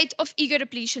 the state of ego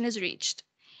depletion is reached.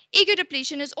 Ego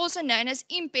depletion is also known as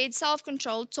impaired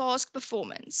self-control task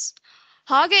performance.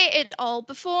 Hage et al.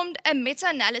 Performed a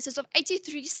meta-analysis of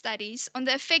 83 studies on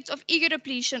the effect of ego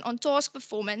depletion on task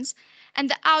performance and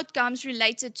the outcomes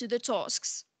related to the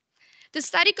tasks. The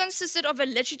study consisted of a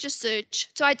literature search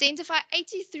to identify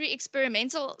 83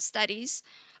 experimental studies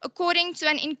according to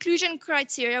an inclusion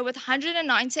criteria with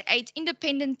 198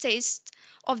 independent tests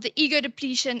of the ego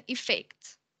depletion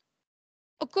effect.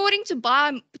 According to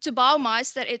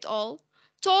Baumeister et al.,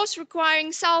 tasks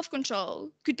requiring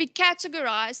self-control could be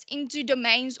categorized into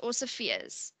domains or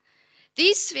spheres.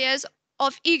 These spheres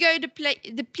of ego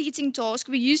depleting tasks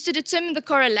were used to determine the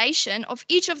correlation of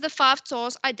each of the 5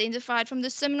 tasks identified from the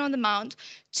Sermon on the Mount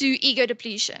to ego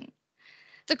depletion.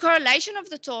 The correlation of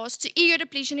the task to ego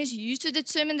depletion is used to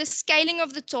determine the scaling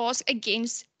of the task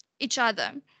against each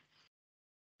other.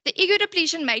 The ego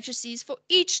depletion matrices for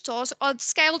each task are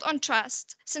scaled on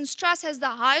trust, since trust has the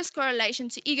highest correlation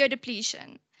to ego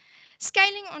depletion.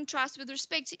 Scaling on trust with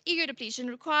respect to ego depletion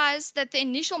requires that the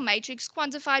initial matrix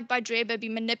quantified by Dreber be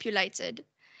manipulated.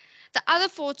 The other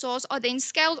 4 tasks are then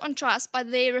scaled on trust by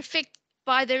their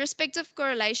respective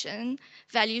correlation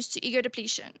values to ego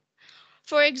depletion.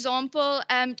 For example,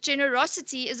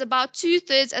 generosity is about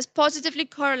 2/3 as positively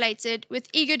correlated with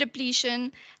ego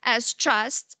depletion as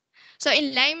trust. So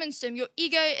in layman's terms, your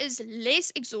ego is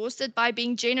less exhausted by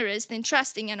being generous than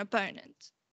trusting an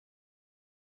opponent.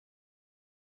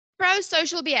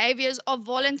 Pro-social behaviors are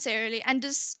voluntarily and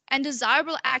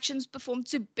desirable actions performed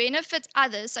to benefit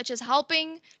others, such as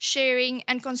helping, sharing,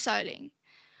 and consoling.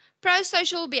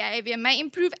 Pro-social behavior may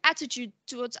improve attitude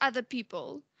towards other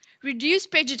people, reduce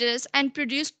prejudice, and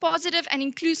produce positive and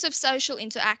inclusive social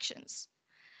interactions.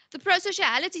 The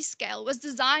prosociality scale was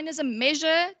designed as a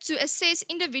measure to assess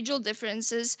individual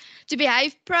differences to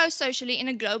behave pro-socially in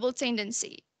a global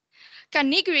tendency.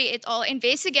 Canigri et al.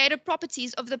 Investigated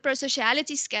properties of the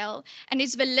prosociality scale and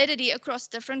its validity across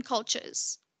different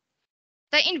cultures.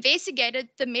 They investigated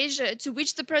the measure to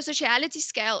which the prosociality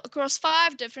scale across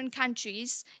 5 different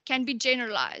countries can be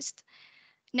generalized,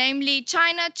 namely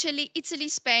China, Chile, Italy,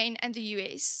 Spain, and the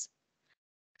US.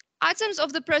 Items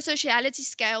of the prosociality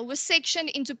scale were sectioned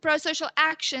into prosocial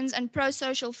actions and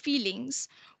prosocial feelings,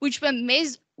 which were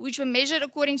measured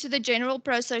according to the general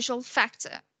prosocial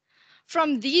factor.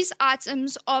 From these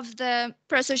items of the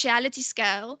prosociality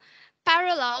scale,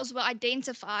 parallels were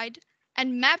identified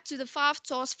and mapped to the 5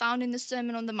 tasks found in the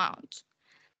Sermon on the Mount.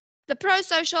 The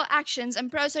prosocial actions and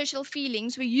prosocial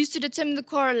feelings were used to determine the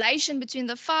correlation between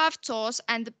the 5 tasks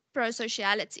and the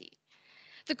prosociality.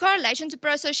 The correlation to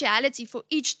prosociality for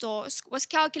each task was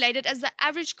calculated as the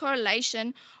average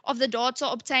correlation of the data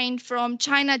obtained from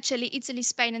China, Chile, Italy,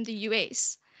 Spain, and the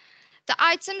US. The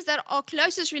items that are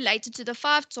closest related to the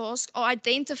 5 tasks are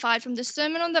identified from the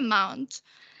Sermon on the Mount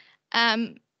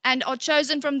and are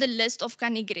chosen from the list of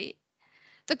Canigri.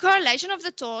 The correlation of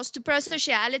the task to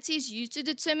prosociality is used to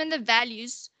determine the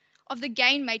values of the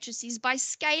gain matrices by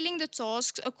scaling the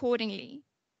tasks accordingly.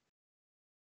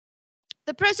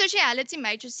 The prosociality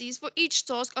matrices for each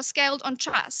task are scaled on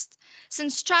trust.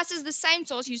 Since trust is the same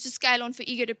task used to scale on for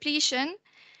ego depletion,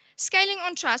 scaling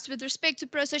on trust with respect to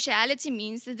prosociality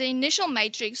means that the initial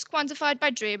matrix quantified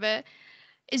by Dreber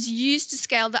is used to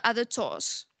scale the other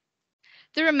tasks.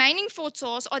 The remaining 4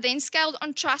 tasks are then scaled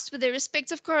on trust with their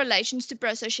respective correlations to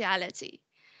prosociality.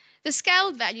 The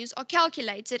scaled values are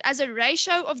calculated as a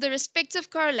ratio of the respective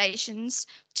correlations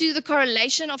to the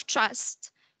correlation of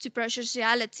trust to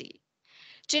prosociality.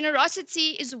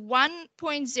 Generosity is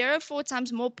 1.04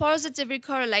 times more positively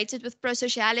correlated with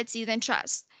prosociality than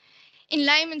trust. In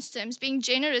layman's terms, being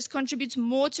generous contributes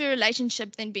more to a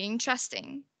relationship than being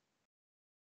trusting.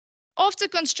 After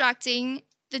constructing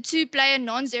the 2-player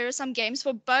non-zero-sum games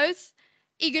for both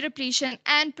ego depletion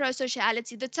and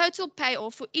prosociality, the total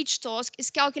payoff for each task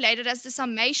is calculated as the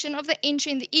summation of the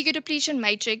entry in the ego depletion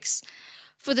matrix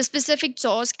for the specific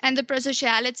task and the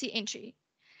prosociality entry.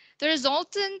 The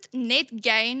resultant net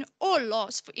gain or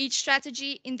loss for each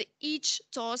strategy in the each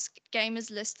task game is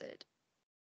listed.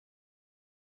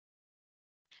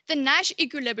 The Nash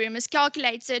equilibrium is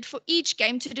calculated for each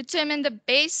game to determine the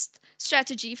best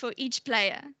strategy for each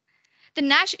player. The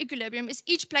Nash equilibrium is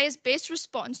each player's best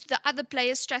response to the other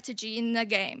player's strategy in the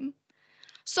game.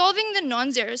 Solving the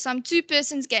non-zero-sum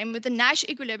 2-persons game with the Nash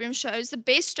equilibrium shows the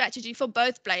best strategy for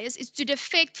both players is to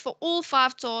defect for all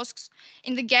 5 tasks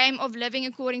in the game of living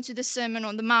according to the Sermon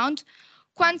on the Mount,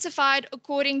 quantified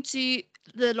according to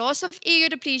the loss of ego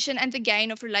depletion and the gain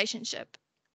of relationship.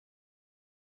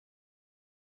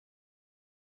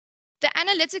 The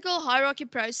analytical hierarchy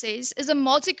process is a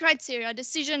multi-criteria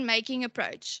decision-making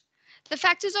approach. The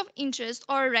factors of interest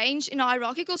are arranged in a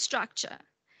hierarchical structure.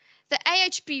 The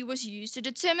AHP was used to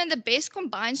determine the best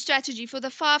combined strategy for the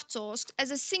 5 tasks as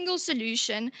a single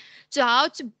solution to how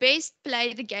to best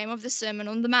play the game of the Sermon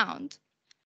on the Mount.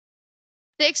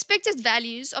 The expected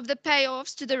values of the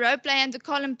payoffs to the row player and the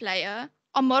column player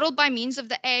are modeled by means of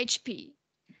the AHP.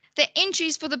 The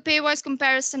entries for the pairwise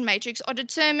comparison matrix are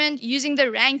determined using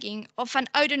the ranking of Van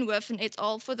Oudenhoven et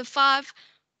al. For the 5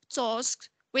 tasks,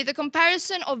 where the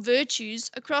comparison of virtues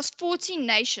across 14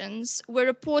 nations were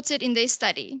reported in their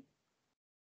study.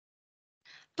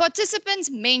 Participants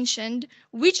mentioned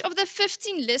which of the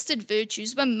 15 listed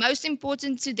virtues were most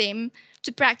important to them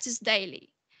to practice daily.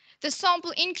 The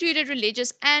sample included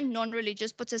religious and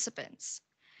non-religious participants.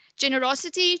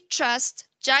 Generosity, trust,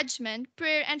 judgment,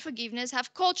 prayer, and forgiveness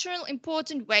have cultural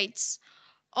important weights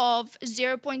of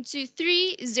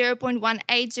 0.23, 0.18,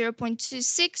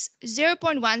 0.26,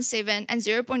 0.17, and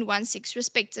 0.16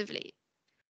 respectively.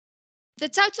 The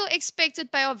total expected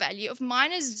payoff value of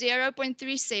minus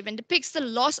 0.37 depicts the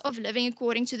loss of living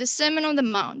according to the Sermon on the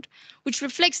Mount, which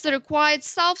reflects the required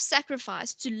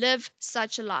self-sacrifice to live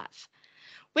such a life.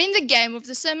 When the game of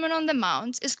the Sermon on the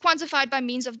Mount is quantified by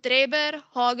means of Dreber,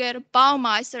 Hager,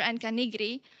 Baumeister, and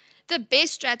Canigri, the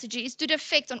best strategy is to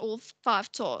defect on all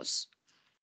 5 tasks.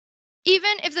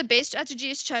 Even if the best strategy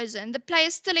is chosen, the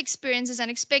player still experiences an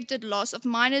expected loss of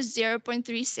minus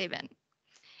 0.37.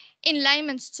 In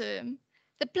layman's term,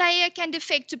 the player can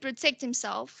defect to protect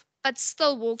himself, but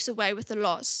still walks away with a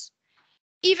loss.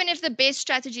 Even if the best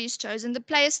strategy is chosen, the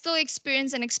player still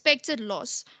experiences an expected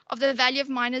loss of the value of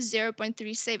minus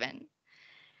 0.37.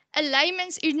 A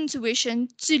layman's intuition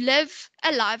to live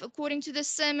a life according to the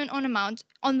Sermon on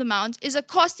the Mount is a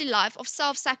costly life of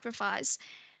self-sacrifice.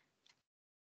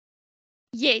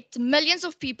 Yet, millions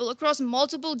of people across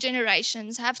multiple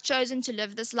generations have chosen to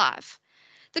live this life.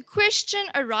 The question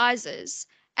arises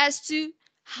as to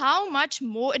how much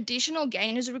more additional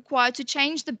gain is required to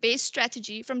change the best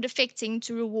strategy from defecting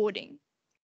to rewarding.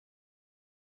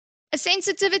 A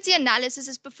sensitivity analysis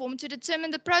is performed to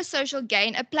determine the prosocial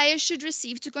gain a player should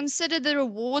receive to consider the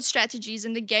reward strategies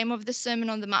in the game of the Sermon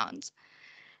on the Mount.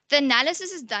 The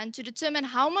analysis is done to determine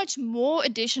how much more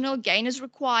additional gain is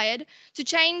required to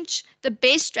change the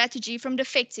best strategy from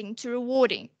defecting to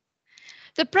rewarding.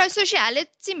 The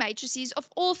prosociality matrices of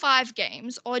all 5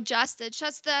 games are adjusted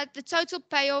such that the total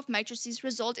payoff matrices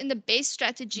result in the best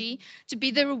strategy to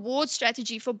be the reward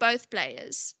strategy for both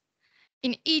players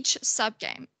in each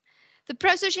subgame. The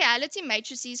prosociality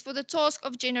matrices for the task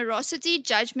of generosity,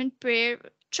 judgment, prayer,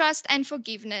 trust, and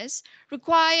forgiveness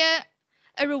require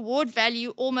a reward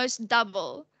value almost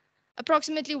double,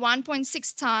 approximately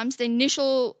 1.6 times the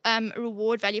initial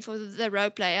reward value for the role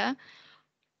player.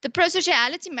 The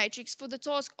prosociality matrix for the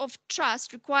task of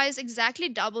trust requires exactly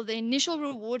double the initial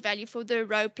reward value for the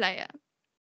role player.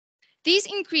 These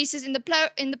increases in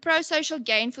the prosocial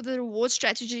gain for the reward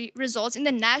strategy results in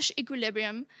the Nash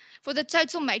equilibrium for the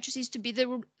total matrices to be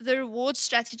the reward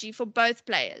strategy for both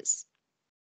players.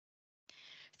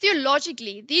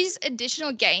 Theologically, these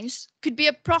additional gains could be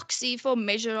a proxy for a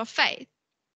measure of faith.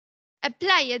 A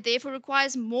player therefore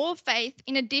requires more faith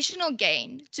in additional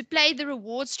gain to play the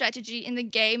reward strategy in the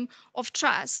game of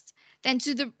trust than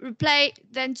to play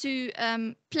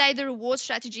the reward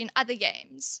strategy in other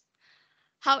games.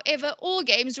 However, all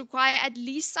games require at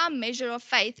least some measure of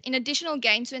faith in additional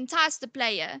gain to entice the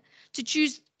player to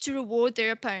choose to reward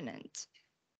their opponent.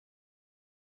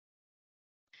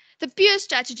 The pure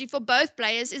strategy for both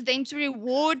players is then to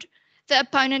reward the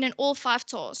opponent in all 5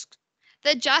 tasks.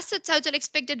 The adjusted total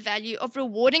expected value of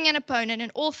rewarding an opponent in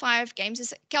all 5 games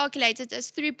is calculated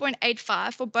as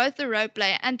 3.85 for both the row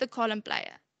player and the column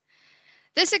player.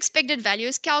 This expected value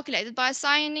is calculated by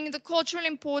assigning the cultural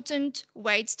important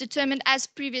weights determined as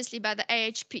previously by the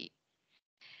AHP.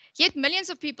 Yet millions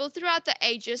of people throughout the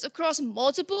ages across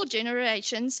multiple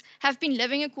generations have been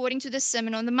living according to the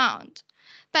Sermon on the Mount.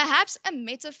 Perhaps a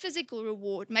metaphysical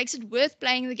reward makes it worth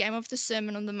playing the game of the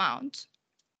Sermon on the Mount.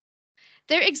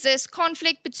 There exists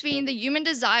conflict between the human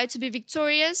desire to be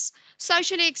victorious,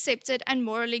 socially accepted, and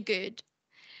morally good.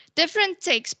 Different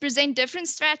texts present different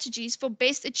strategies for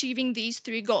best achieving these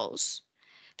 3 goals.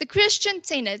 The Christian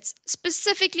tenets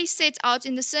specifically set out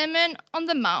in the Sermon on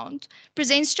the Mount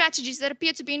present strategies that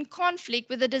appear to be in conflict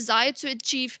with the desire to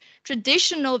achieve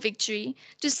traditional victory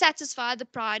to satisfy the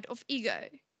pride of ego.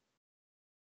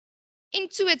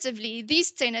 Intuitively,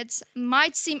 these tenets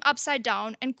might seem upside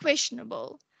down and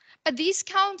questionable, but these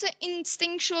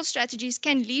counter-instinctual strategies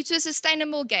can lead to a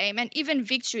sustainable game and even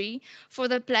victory for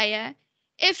the player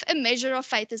if a measure of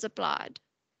faith is applied.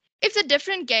 If the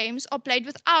different games are played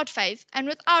without faith and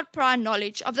without prior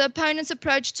knowledge of the opponent's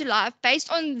approach to life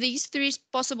based on these 3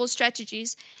 possible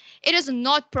strategies, it is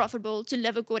not profitable to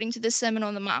live according to the Sermon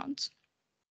on the Mount.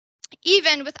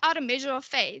 Even without a measure of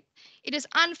faith, it is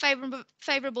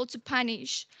unfavorable to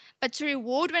punish, but to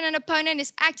reward when an opponent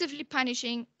is actively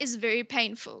punishing is very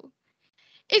painful.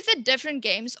 If the different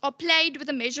games are played with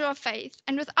a measure of faith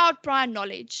and without prior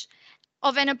knowledge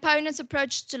of an opponent's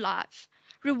approach to life,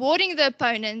 rewarding the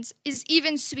opponent is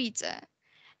even sweeter,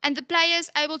 and the player is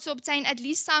able to obtain at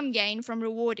least some gain from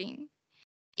rewarding,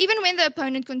 even when the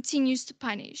opponent continues to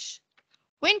punish.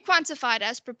 When quantified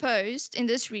as proposed in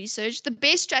this research, the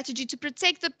best strategy to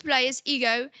protect the player's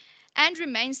ego and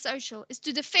remain social is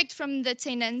to defect from the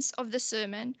tenets of the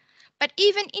sermon, but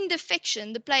even in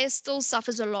defection, the player still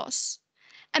suffers a loss.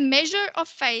 A measure of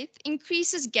faith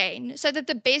increases gain so that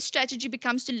the best strategy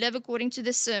becomes to live according to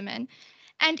the sermon,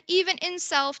 and even in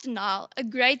self-denial, a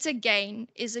greater gain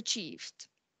is achieved.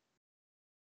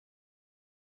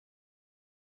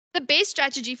 The best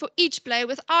strategy for each player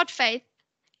without faith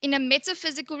in a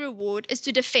metaphysical reward is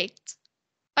to defect.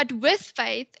 But with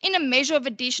faith in a measure of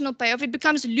additional payoff, it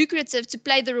becomes lucrative to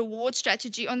play the reward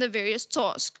strategy on the various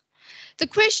tasks. The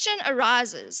question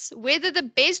arises whether the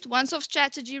best once-off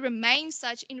strategy remains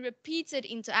such in repeated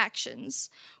interactions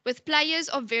with players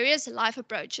of various life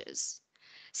approaches.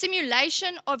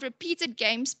 Simulation of repeated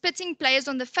games pitting players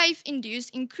on the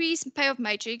faith-induced increased payoff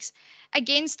matrix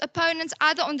against opponents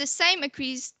either on the same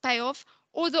increased payoff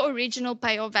or the original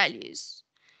payoff values.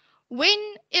 When,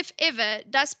 if ever,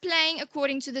 does playing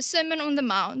according to the Sermon on the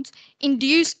Mount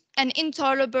induce an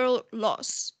intolerable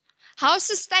loss? How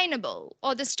sustainable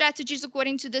are the strategies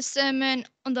according to the Sermon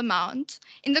on the Mount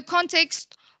in the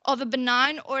context of a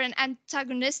benign or an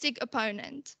antagonistic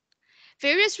opponent?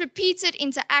 Various repeated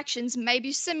interactions may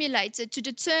be simulated to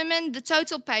determine the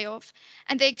total payoff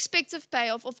and the expected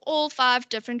payoff of all 5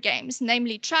 different games,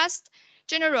 namely trust,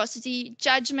 generosity,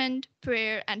 judgment,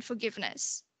 prayer, and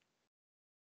forgiveness.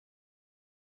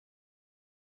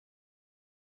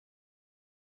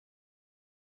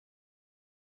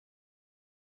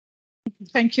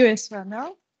 Thank you,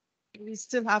 Esranel. We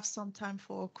still have some time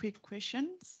for quick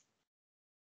questions.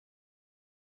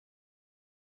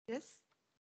 Yes.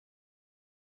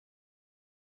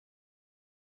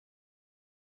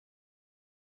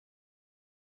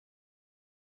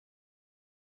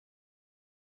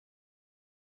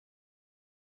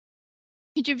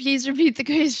 Could you please repeat the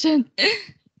question?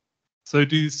 So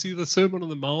do you see the Sermon on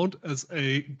the Mount as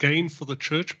a gain for the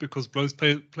church because both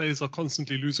players are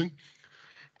constantly losing?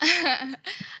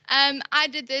 I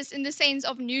did this in the sense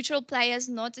of neutral players,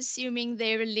 not assuming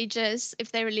they're religious,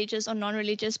 if they're religious or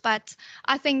non-religious, but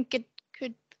I think it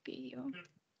could be.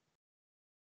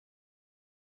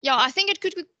 Yeah, I think it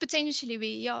could potentially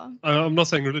be. Yeah. I'm not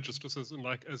saying religious, just as in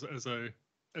like as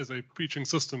a preaching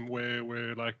system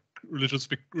where like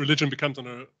religion becomes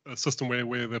a system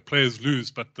where the players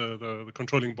lose, but the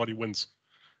controlling body wins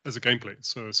as a gameplay.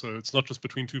 So it's not just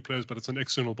between two players, but it's an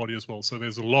external body as well. So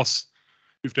there's a loss.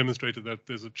 We've demonstrated that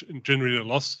there's generally a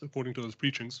loss according to those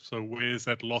preachings. So where is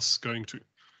that loss going to?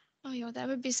 Oh yeah, that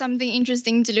would be something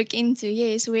interesting to look into.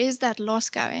 Yes, where is that loss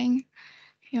going?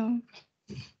 Yeah.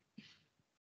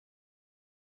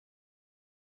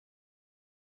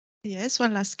 Yes,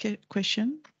 one last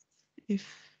question.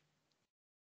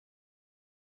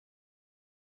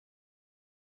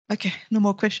 Okay, no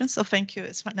more questions. So thank you,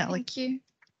 Esranel. Thank you.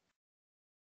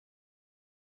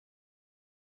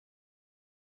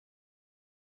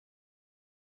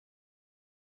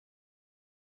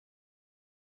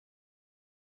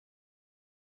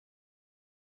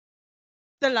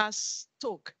 The last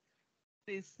talk,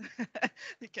 please.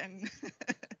 You can.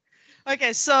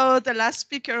 Okay, so the last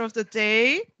speaker of the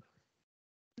day,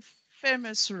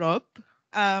 famous Rob.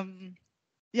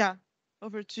 Yeah,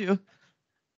 over to you.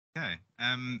 Okay.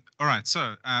 All right.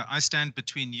 So I stand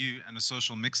between you and a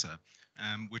social mixer,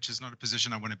 which is not a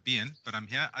position I want to be in, but I'm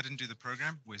here. I didn't do the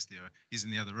program. Where's Theo? He's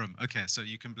in the other room. Okay. So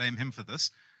you can blame him for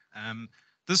this.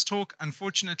 This talk,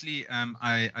 unfortunately,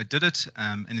 I did it,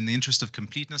 and in the interest of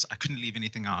completeness, I couldn't leave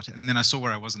anything out. And then I saw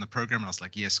where I was in the program, and I was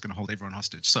like, yes, going to hold everyone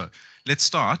hostage. So let's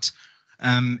start.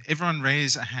 Everyone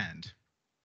raise a hand.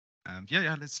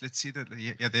 Let's see that.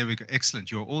 Yeah, there we go.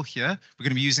 Excellent. You're all here. We're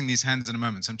going to be using these hands in a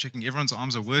moment. So I'm checking everyone's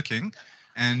arms are working,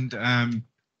 and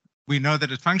we know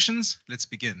that it functions. Let's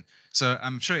begin. So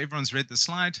I'm sure everyone's read the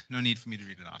slide. No need for me to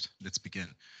read it out. Let's begin.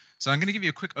 So I'm going to give you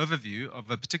a quick overview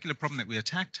of a particular problem that we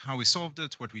attacked, how we solved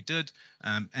it, what we did.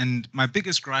 And my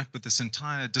biggest gripe with this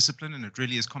entire discipline, and it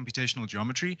really is computational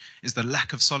geometry, is the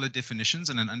lack of solid definitions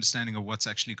and an understanding of what's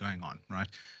actually going on, right?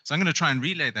 So I'm going to try and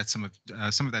relay that some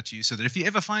of that to you so that if you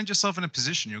ever find yourself in a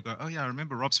position, you'll go, oh yeah, I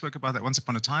remember Rob spoke about that once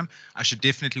upon a time. I should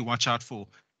definitely watch out for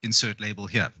insert label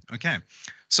here. Okay,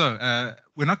 so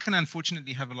we're not going to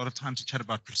unfortunately have a lot of time to chat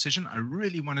about precision. I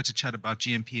really wanted to chat about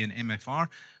GMP and MFR.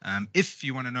 If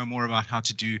you want to know more about how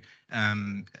to do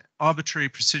arbitrary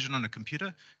precision on a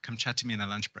computer, come chat to me in a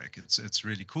lunch break. It's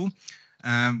really cool.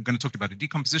 I'm going to talk about a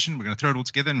decomposition. We're going to throw it all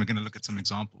together and we're going to look at some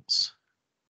examples.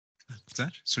 What's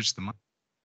that? Switch the mic.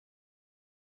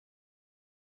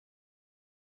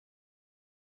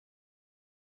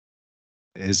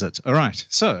 Is it? All right,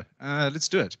 so let's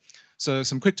do it. So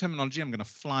some quick terminology, I'm going to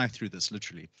fly through this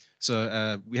literally.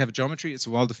 So we have a geometry, it's a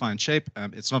well-defined shape.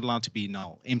 It's not allowed to be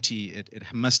null, empty, it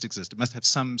must exist. It must have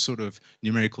some sort of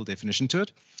numerical definition to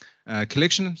it.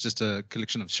 Collection, just a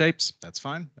collection of shapes, that's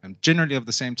fine. Generally of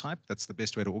the same type, that's the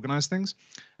best way to organize things.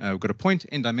 We've got a point,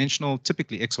 n-dimensional,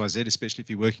 typically XYZ, especially if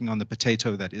you're working on the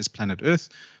potato that is planet Earth.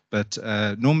 But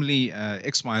normally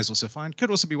XY is also fine. Could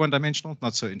also be one-dimensional,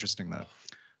 not so interesting though.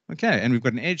 Okay, and we've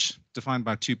got an edge defined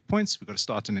by 2 points. We've got a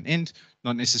start and an end,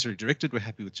 not necessarily directed. We're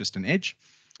happy with just an edge.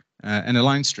 And a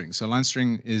line string. So a line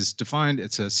string is defined,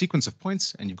 it's a sequence of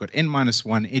points, and you've got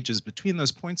n-1 edges between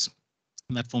those points,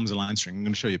 and that forms a line string. I'm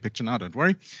going to show you a picture now, don't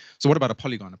worry. So what about a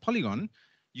polygon? A polygon,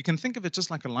 you can think of it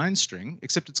just like a line string,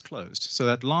 except it's closed. So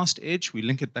that last edge, we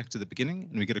link it back to the beginning,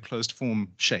 and we get a closed form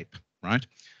shape, right?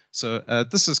 So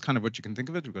this is kind of what you can think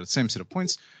of it. We've got the same set of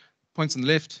points on the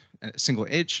left, a single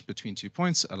edge between 2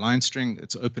 points, a line string,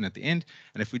 it's open at the end.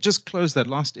 And if we just close that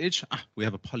last edge, we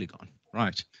have a polygon,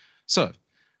 right? So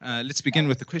let's begin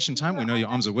with the question time. We know your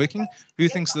arms are working. Who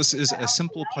thinks this is a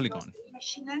simple polygon?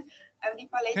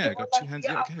 Okay, I got 2 hands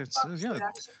here. Okay,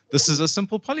 this is a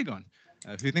simple polygon.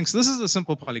 Who thinks this is a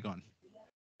simple polygon?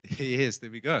 Yes, there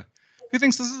we go. Who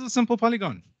thinks this is a simple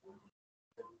polygon?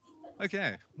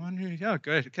 Okay, yeah,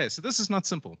 great. Okay, so this is not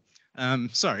simple.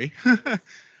 Sorry.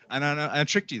 I know I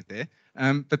tricked you there,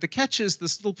 but the catch is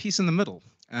this little piece in the middle.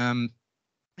 So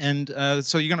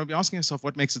you're going to be asking yourself,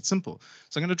 what makes it simple?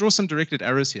 So I'm going to draw some directed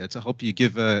arrows here to help you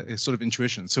give a sort of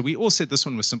intuition. So we all said this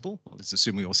one was simple. Well, let's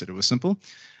assume we all said it was simple.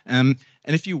 And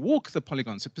if you walk the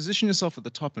polygon, so position yourself at the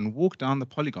top and walk down the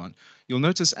polygon, you'll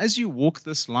notice as you walk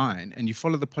this line and you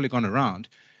follow the polygon around,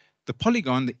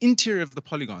 the interior of the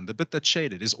polygon, the bit that's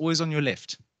shaded, is always on your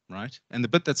left, right? And the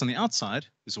bit that's on the outside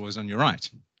is always on your right.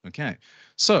 Okay,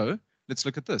 so let's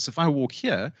look at this. If I walk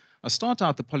here, I start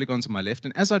out the polygons on my left,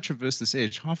 and as I traverse this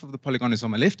edge, half of the polygon is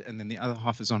on my left, and then the other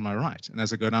half is on my right. And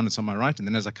as I go down, it's on my right, and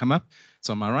then as I come up,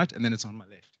 it's on my right, and then it's on my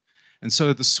left. And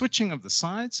so the switching of the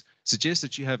sides suggests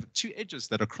that you have two edges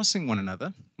that are crossing one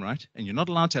another, right? And you're not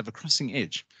allowed to have a crossing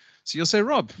edge. So you'll say,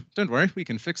 Rob, don't worry, we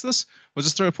can fix this. We'll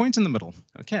just throw a point in the middle.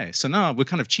 Okay, so now we're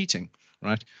kind of cheating,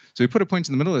 right? So we put a point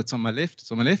in the middle, it's on my left,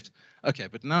 it's on my left. Okay,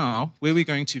 but now where are we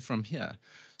going to from here?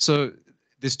 So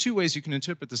there's two ways you can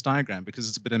interpret this diagram because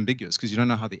it's a bit ambiguous because you don't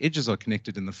know how the edges are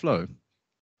connected in the flow.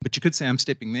 But you could say I'm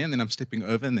stepping there and then I'm stepping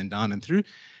over and then down and through.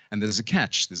 And there's a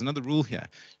catch. There's another rule here.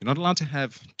 You're not allowed to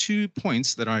have 2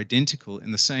 points that are identical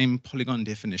in the same polygon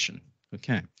definition.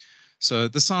 Okay. So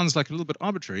this sounds like a little bit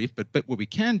arbitrary, but what we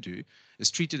can do is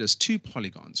treat it as 2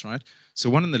 polygons, right? So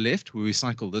one on the left where we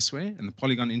cycle this way, and the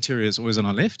polygon interior is always on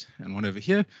our left, and one over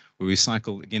here where we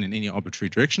cycle again in any arbitrary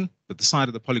direction, but the side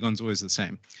of the polygon is always the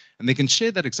same. And they can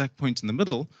share that exact point in the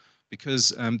middle because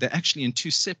they're actually in 2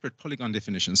 separate polygon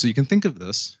definitions. So you can think of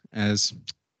this as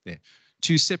there,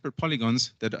 2 separate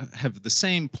polygons that have the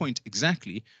same point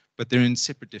exactly, but they're in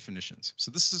separate definitions.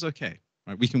 So this is okay,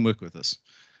 right? We can work with this.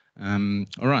 All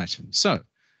right, so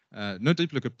no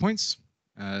duplicate points,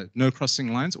 no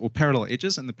crossing lines or parallel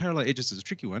edges, and the parallel edges is a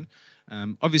tricky one.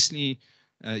 Obviously,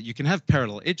 you can have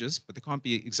parallel edges, but they can't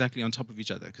be exactly on top of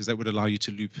each other because that would allow you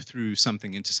to loop through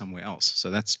something into somewhere else. So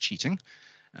that's cheating.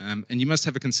 And you must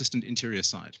have a consistent interior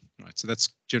side, right? So that's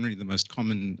generally the most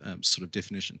common sort of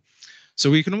definition.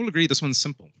 So we can all agree this one's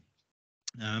simple.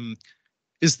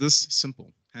 Is this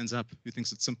simple? Hands up, who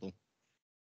thinks it's simple?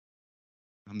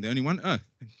 I'm the only one. Oh,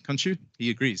 Kanchu,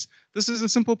 he agrees. This is a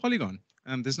simple polygon.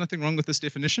 There's nothing wrong with this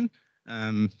definition,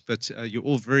 but you're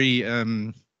all very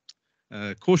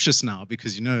cautious now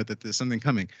because you know that there's something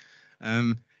coming.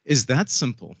 Is that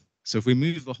simple? So if we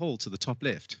move the hole to the top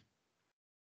left,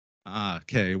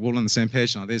 okay, we're all on the same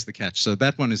page now. There's the catch. So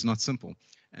that one is not simple.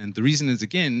 And the reason is,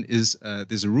 again, is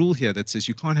there's a rule here that says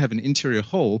you can't have an interior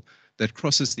hole that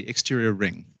crosses the exterior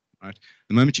ring. Right.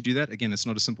 The moment you do that, again, it's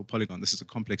not a simple polygon. This is a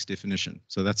complex definition,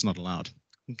 so that's not allowed.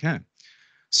 Okay.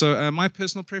 So my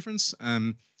personal preference,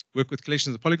 work with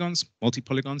collections of polygons,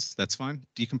 multi-polygons, that's fine.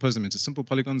 Decompose them into simple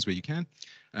polygons where you can.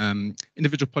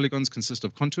 Individual polygons consist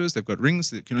of contours. They've got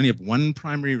rings that can only have one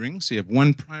primary ring, so you have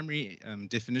one primary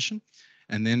definition.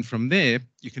 And then from there,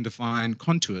 you can define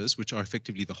contours, which are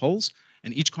effectively the holes.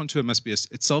 And each contour must be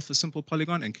itself a simple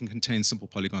polygon and can contain simple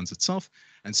polygons itself.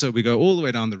 And so we go all the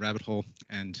way down the rabbit hole.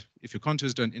 And if your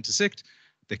contours don't intersect,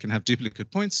 they can have duplicate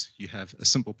points. You have a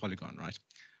simple polygon, right?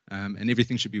 And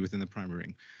everything should be within the primary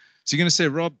ring. So you're going to say,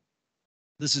 Rob,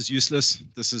 this is useless.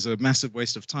 This is a massive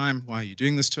waste of time. Why are you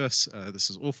doing this to us? This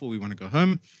is awful. We want to go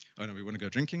home. Oh, no, we want to go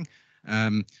drinking.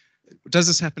 Does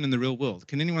this happen in the real world?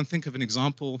 Can anyone think of an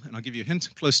example? And I'll give you a hint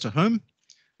close to home.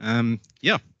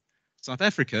 Yeah, South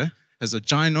Africa has a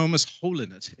ginormous hole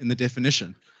in it in the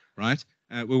definition, right?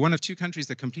 We're one of 2 countries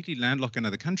that completely landlock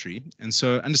another country. And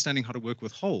so understanding how to work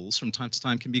with holes from time to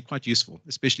time can be quite useful,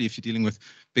 especially if you're dealing with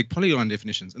big polygon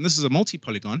definitions. And this is a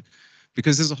multi-polygon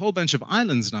because there's a whole bunch of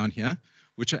islands down here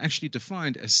which are actually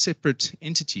defined as separate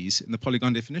entities in the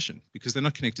polygon definition because they're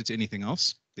not connected to anything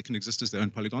else. They can exist as their own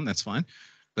polygon, that's fine.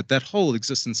 But that hole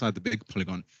exists inside the big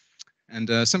polygon.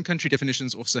 And some country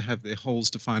definitions also have their holes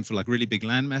defined for like really big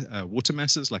water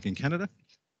masses, like in Canada.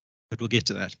 But we'll get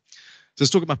to that. So let's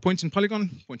talk about point in polygon.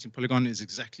 Point in polygon is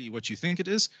exactly what you think it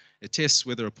is. It tests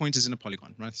whether a point is in a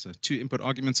polygon, right? So 2 input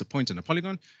arguments, a point and a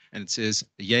polygon, and it says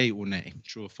yay or nay,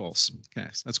 true or false. Okay,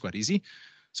 so that's quite easy.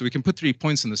 So we can put 3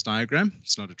 points in this diagram.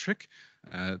 It's not a trick.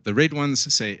 The red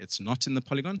ones say it's not in the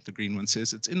polygon. The green one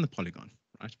says it's in the polygon,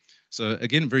 right? So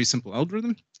again, very simple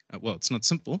algorithm. Well, it's not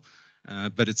simple,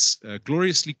 but it's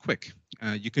gloriously quick.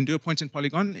 You can do a point in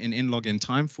polygon in n log n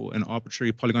time for an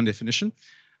arbitrary polygon definition.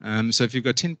 So if you've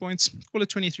got 10 points, call it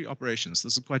 23 operations.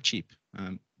 This is quite cheap.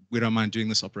 We don't mind doing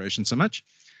this operation so much.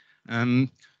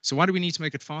 So why do we need to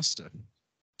make it faster?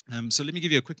 So let me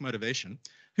give you a quick motivation.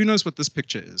 Who knows what this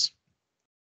picture is?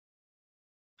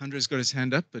 Andre's got his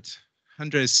hand up, but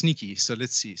Andre is sneaky. So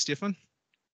let's see. Stefan?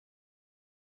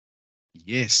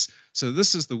 Yes. So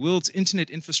this is the world's internet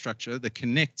infrastructure that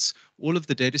connects all of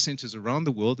the data centers around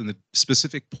the world in the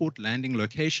specific port landing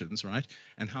locations, right?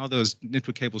 And how those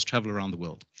network cables travel around the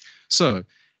world. So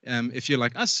if you're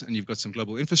like us and you've got some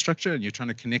global infrastructure and you're trying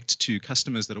to connect to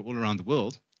customers that are all around the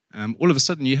world, all of a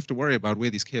sudden you have to worry about where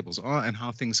these cables are and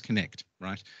how things connect,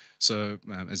 right? So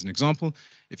as an example,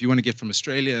 if you want to get from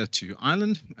Australia to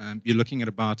Ireland, you're looking at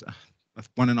about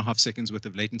 1.5 seconds worth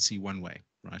of latency one way,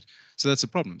 right? So that's a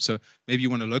problem. So maybe you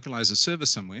want to localize a server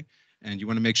somewhere and you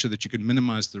want to make sure that you can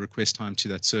minimize the request time to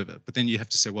that server. But then you have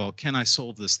to say, well, can I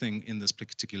solve this thing in this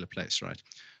particular place, right?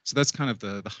 So that's kind of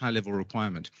the high level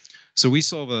requirement. So we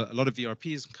solve a lot of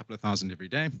VRPs, a couple of thousand every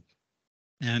day.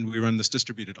 And we run this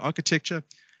distributed architecture.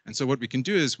 And so what we can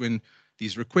do is when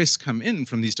these requests come in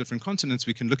from these different continents,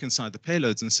 we can look inside the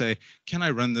payloads and say, can I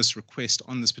run this request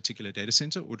on this particular data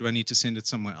center, or do I need to send it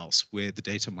somewhere else where the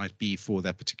data might be for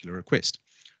that particular request,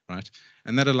 right?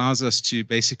 And that allows us to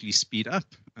basically speed up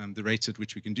the rate at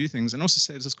which we can do things, and also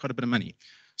saves us quite a bit of money.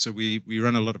 So we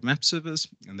run a lot of map servers,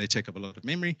 and they take up a lot of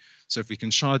memory. So if we can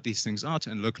shard these things out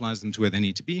and localize them to where they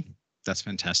need to be, that's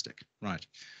fantastic, right?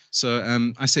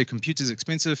 So I say compute is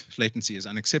expensive, latency is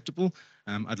unacceptable.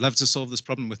 I'd love to solve this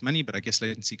problem with money, but I guess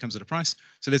latency comes at a price.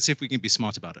 So let's see if we can be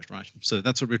smart about it, right? So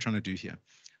that's what we're trying to do here.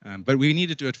 But we need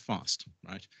to do it fast,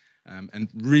 right? And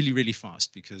really, really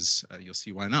fast, because you'll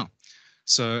see why now.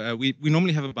 So we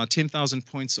normally have about 10,000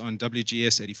 points on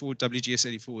WGS84.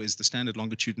 WGS84 is the standard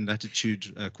longitude and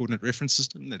latitude coordinate reference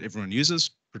system that everyone uses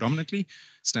predominantly. It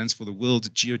stands for the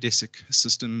World Geodesic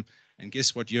System. And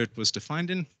guess what year it was defined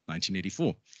in?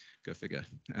 1984. Go figure.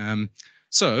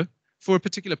 So for a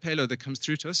particular payload that comes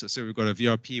through to us, so we've got a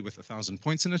VRP with 1,000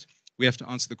 points in it, we have to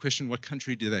answer the question, what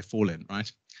country do they fall in,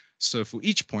 right? So for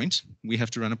each point, we have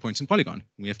to run a point in polygon.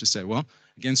 We have to say, well,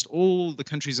 against all the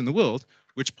countries in the world,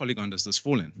 which polygon does this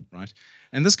fall in, right?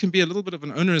 And this can be a little bit of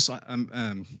an onerous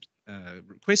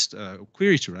request or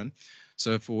query to run.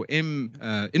 So for M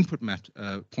input map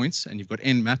points, and you've got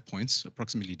N map points,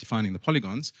 approximately defining the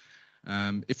polygons,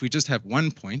 if we just have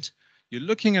one point, you're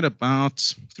looking at about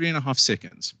 3.5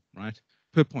 seconds, right,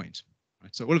 per point.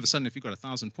 Right? So all of a sudden, if you've got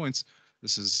 1,000 points,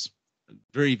 this is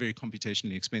very, very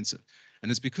computationally expensive.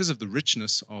 And it's because of the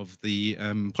richness of the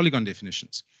polygon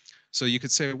definitions. So you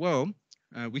could say, well,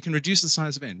 we can reduce the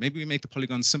size of N. Maybe we make the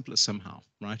polygons simpler somehow,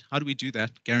 right? How do we do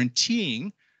that?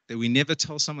 Guaranteeing that we never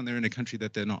tell someone they're in a country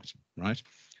that they're not, right?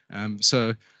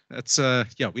 So that's,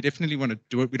 yeah, we definitely want to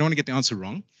do it. We don't want to get the answer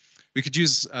wrong. We could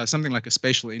use something like a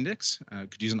spatial index,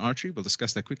 could use an artery, we'll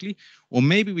discuss that quickly, or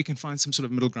maybe we can find some sort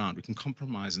of middle ground, we can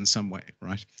compromise in some way,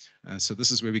 right? So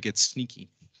this is where we get sneaky.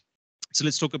 So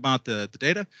let's talk about the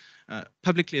data.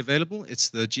 Publicly available, it's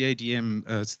the GADM,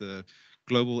 it's the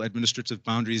Global Administrative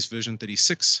Boundaries version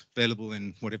 36, available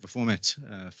in whatever format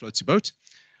floats your boat.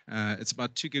 It's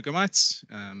about 2 gigabytes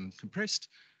compressed.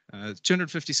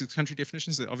 256 country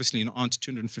definitions. There obviously aren't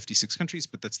 256 countries,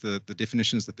 but that's the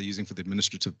definitions that they're using for the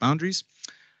administrative boundaries.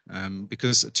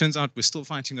 Because it turns out we're still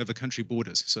fighting over country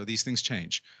borders, so these things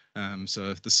change.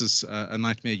 So this is a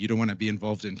nightmare. You don't want to be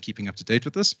involved in keeping up to date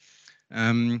with this.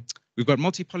 We've got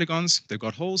multi-polygons, they've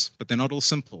got holes, but they're not all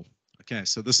simple. Okay,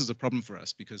 so this is a problem for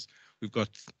us because we've got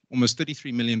almost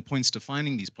 33 million points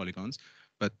defining these polygons,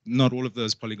 but not all of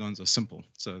those polygons are simple.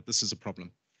 So this is a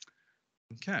problem.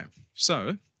 Okay,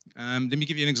 so let me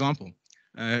give you an example.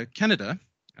 Canada,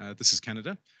 this is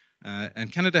Canada,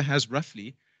 and Canada has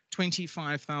roughly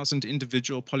 25,000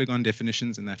 individual polygon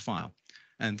definitions in that file.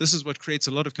 And this is what creates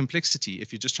a lot of complexity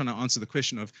if you're just trying to answer the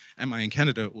question of, am I in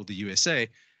Canada or the USA?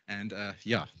 And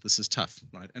yeah, this is tough,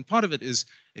 right? And part of it is,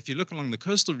 if you look along the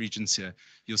coastal regions here,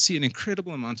 you'll see an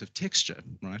incredible amount of texture,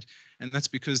 right? And that's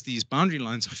because these boundary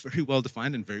lines are very well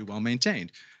defined and very well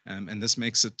maintained. And this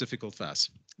makes it difficult for us.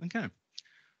 Okay.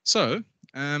 So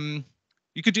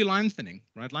you could do line thinning,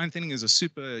 right? Line thinning is a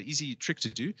super easy trick to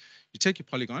do. You take your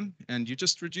polygon and you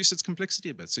just reduce its complexity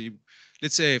a bit. So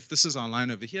let's say if this is our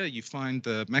line over here, you find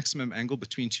the maximum angle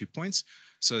between 2 points.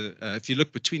 So if you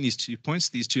look between these 2 points,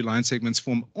 these 2 line segments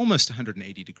form almost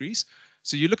 180 degrees.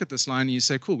 So you look at this line and you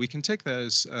say, cool, we can take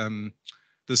those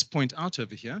this point out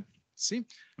over here, see, and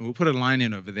we'll put a line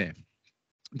in over there.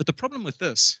 But the problem with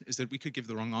this is that we could give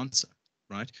the wrong answer,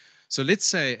 right? So let's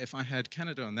say if I had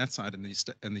Canada on that side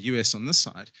and the US on this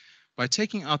side, by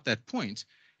taking out that point,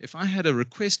 if I had a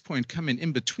request point come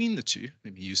in between the two,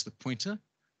 let me use the pointer,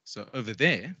 so over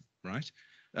there, right?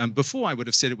 Before I would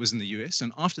have said it was in the US,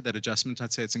 and after that adjustment,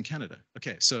 I'd say it's in Canada.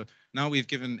 Okay, so now we've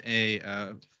given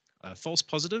a false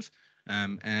positive,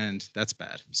 and that's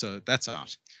bad. So that's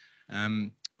out.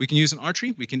 We can use an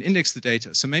artery. We can index the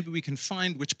data. So maybe we can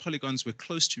find which polygons we're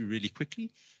close to really quickly.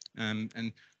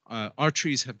 And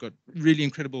arteries have got really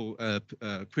incredible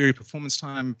query performance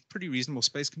time, pretty reasonable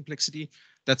space complexity.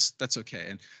 That's okay.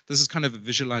 And this is kind of a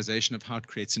visualization of how it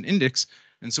creates an index.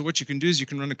 And so what you can do is you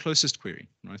can run a closest query,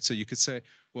 right? So you could say,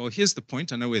 well, here's the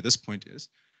point. I know where this point is.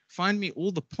 Find me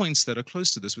all the points that are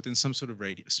close to this within some sort of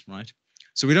radius, right?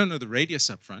 So we don't know the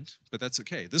radius up front, but that's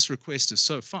okay. This request is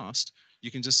so fast, you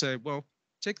can just say, well,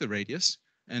 take the radius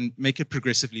and make it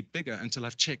progressively bigger until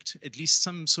I've checked at least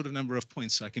some sort of number of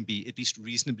points so I can be at least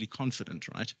reasonably confident,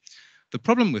 right? The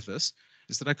problem with this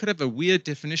is that I could have a weird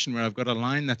definition where I've got a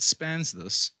line that spans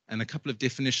this and a couple of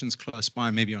definitions close by,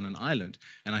 maybe on an island,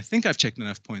 and I think I've checked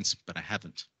enough points, but I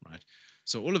haven't, right?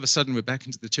 So all of a sudden, we're back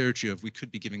into the territory of we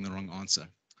could be giving the wrong answer.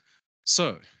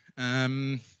 So,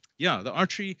 yeah, the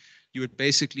artery, you would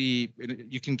basically,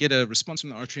 you can get a response from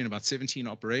the artery in about 17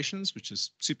 operations, which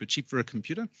is super cheap for a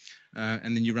computer.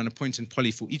 And then you run a point and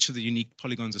poly for each of the unique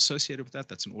polygons associated with that.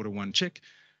 That's an order 1 check.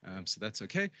 So that's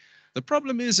okay. The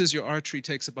problem is your artery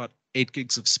takes about 8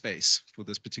 gigs of space for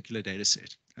this particular data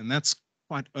set. And that's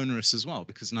quite onerous as well,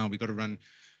 because now we've got to run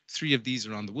 3 of these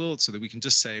around the world so that we can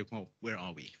just say, well, where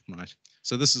are we, right?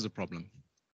 So this is a problem.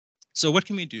 So what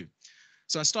can we do?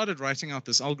 So I started writing out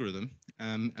this algorithm,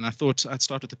 and I thought I'd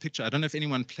start with a picture. I don't know if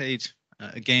anyone played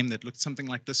a game that looked something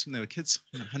like this when they were kids.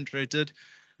 Hunter did.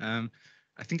 I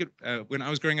think when I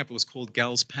was growing up, it was called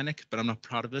Gal's Panic, but I'm not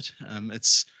proud of it.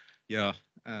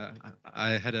 I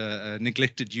had a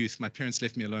neglected youth. My parents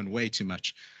left me alone way too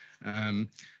much.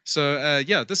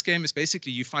 This game is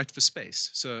basically you fight for space.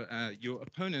 So your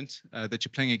opponent that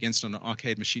you're playing against on an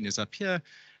arcade machine is up here,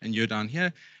 and you're down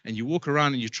here, and you walk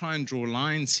around and you try and draw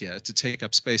lines here to take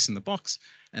up space in the box.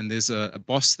 And there's a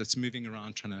boss that's moving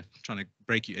around trying to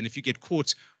break you. And if you get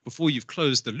caught before you've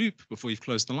closed the loop, before you've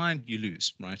closed the line, you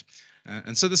lose, right?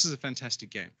 And so this is a fantastic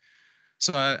game.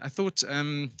 So I thought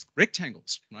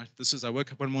rectangles, right? I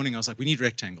woke up one morning, I was like, we need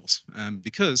rectangles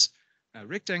because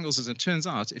rectangles, as it turns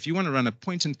out, if you want to run a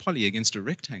point and poly against a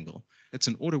rectangle, it's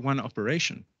an order 1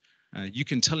 operation. You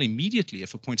can tell immediately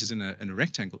if a point is in a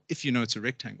rectangle, if you know it's a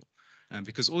rectangle,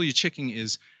 because all you're checking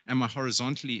is, am I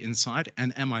horizontally inside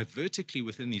and am I vertically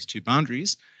within these 2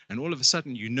 boundaries? And all of a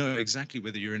sudden, you know exactly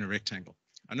whether you're in a rectangle.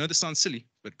 I know this sounds silly,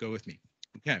 but go with me.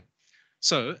 Okay.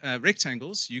 So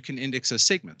rectangles, you can index as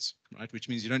segments, right? Which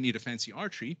means you don't need a fancy R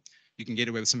tree. You can get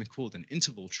away with something called an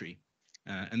interval tree.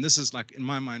 And this is, like, in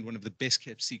my mind, one of the best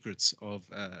kept secrets of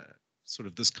sort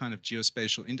of this kind of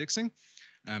geospatial indexing.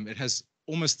 It has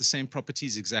almost the same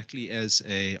properties exactly as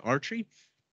a R tree,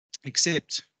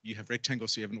 except you have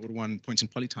rectangles, so you have an order 1 point and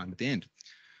poly time at the end.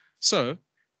 So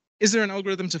is there an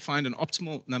algorithm to find an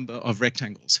optimal number of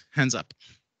rectangles? Hands up.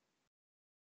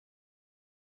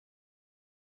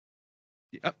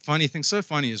 Yeah, Fani thinks so.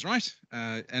 Fani is right.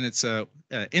 And it's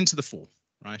n to the 4,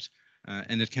 right?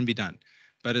 And it can be done.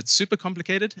 But it's super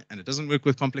complicated, and it doesn't work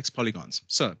with complex polygons.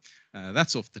 So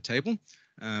that's off the table,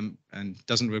 and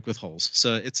doesn't work with holes.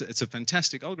 So it's a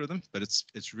fantastic algorithm, but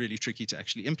it's really tricky to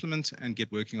actually implement and get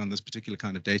working on this particular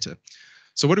kind of data.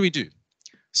 So what do we do?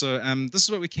 So this is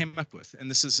what we came up with,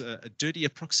 and this is a dirty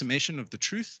approximation of the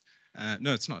truth.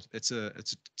 No, it's not. It's a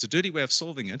dirty way of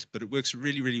solving it, but it works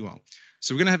really, really well.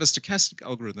 So we're going to have a stochastic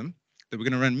algorithm that we're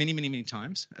going to run many, many, many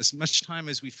times, as much time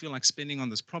as we feel like spending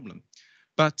on this problem.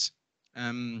 But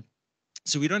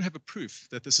so we don't have a proof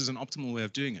that this is an optimal way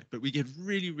of doing it, but we get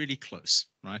really, really close,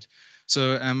 right?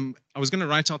 So I was going to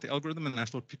write out the algorithm, and I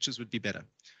thought pictures would be better.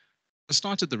 I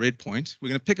start at the red point. We're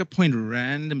going to pick a point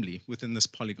randomly within this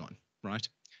polygon, right?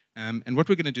 And what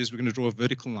we're going to do is we're going to draw a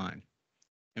vertical line.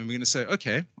 And we're going to say,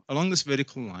 okay, along this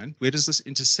vertical line, where does this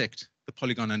intersect the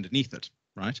polygon underneath it,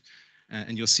 right?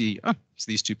 And you'll see, it's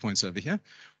these 2 points over here.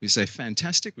 We say,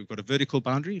 fantastic, we've got a vertical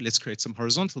boundary. Let's create some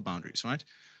horizontal boundaries, right?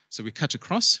 So we cut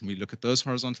across, and we look at those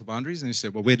horizontal boundaries, and you say,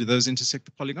 well, where do those intersect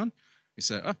the polygon? We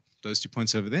say, those 2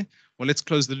 points over there. Well, let's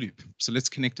close the loop. So let's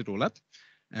connect it all up.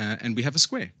 And we have a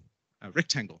square, a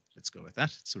rectangle. Let's go with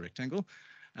that. It's a rectangle.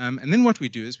 And then what we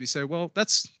do is we say, well,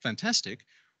 that's fantastic.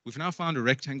 We've now found a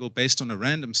rectangle based on a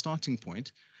random starting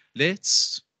point.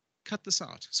 Let's cut this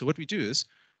out. So what we do is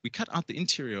we cut out the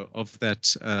interior of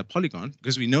that polygon,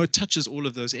 because we know it touches all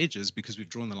of those edges because we've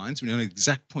drawn the lines. We know the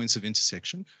exact points of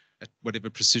intersection at whatever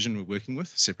precision we're working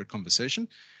with, separate conversation.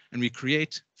 And we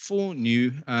create 4 new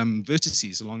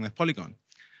vertices along that polygon.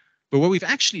 But what we've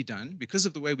actually done, because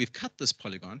of the way we've cut this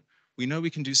polygon, we know we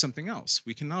can do something else.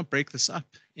 We can now break this up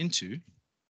into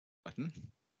button.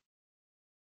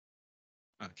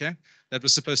 Okay, that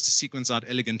was supposed to sequence out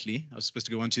elegantly. I was supposed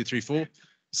to go 1, 2, 3, 4.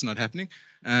 It's not happening.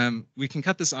 We can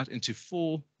cut this out into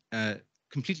 4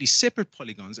 completely separate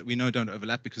polygons that we know don't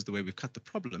overlap because of the way we've cut the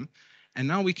problem. And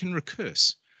now we can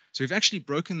recurse. So we've actually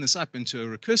broken this up into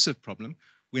a recursive problem,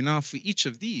 where now for each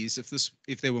of these,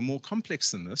 if they were more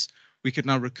complex than this, we could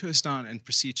now recurse down and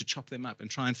proceed to chop them up and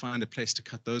try and find a place to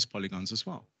cut those polygons as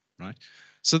well, right?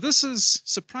 So this is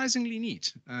surprisingly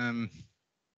neat.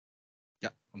 Yeah,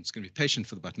 I'm just going to be patient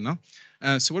for the button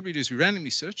now. So what we do is we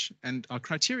randomly search, and our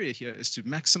criteria here is to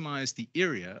maximize the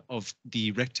area of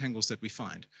the rectangles that we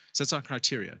find. So that's our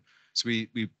criteria. So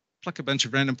we pluck a bunch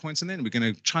of random points in there, and we're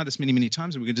going to try this many, many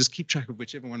times, and we're going to just keep track of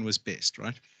whichever one was best,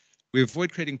 right? We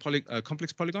avoid creating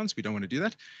complex polygons. We don't want to do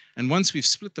that. And once we've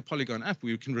split the polygon up,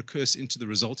 we can recurse into the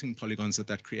resulting polygons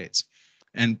that creates.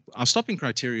 And our stopping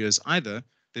criteria is either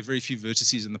there are very few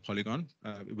vertices in the polygon.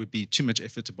 It would be too much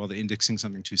effort to bother indexing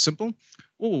something too simple.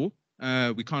 Or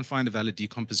we can't find a valid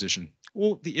decomposition,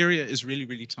 or the area is really,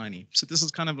 really tiny. So this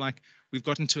is kind of like we've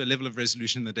gotten to a level of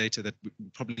resolution in the data that we're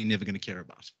probably never going to care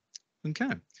about.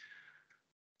 Okay.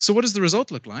 So what does the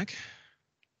result look like?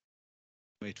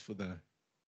 Wait for the...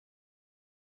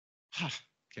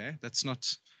 Okay, that's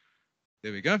not...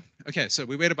 There we go. Okay, so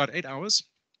we wait about 8 hours.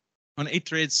 On 8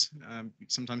 threads,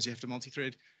 sometimes you have to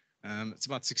multi-thread. It's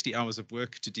about 60 hours of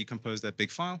work to decompose that big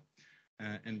file.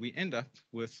 And we end up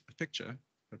with a picture,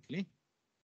 hopefully.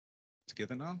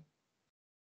 Together now.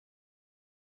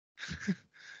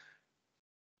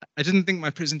 I didn't think my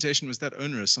presentation was that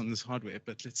onerous on this hardware,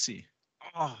 but let's see.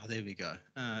 Oh, there we go.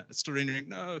 It's still rendering.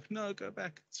 No, no, go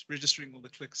back. It's registering all the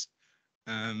clicks.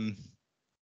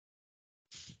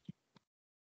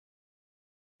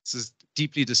 This is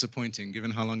deeply disappointing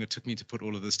given how long it took me to put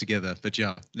all of this together. But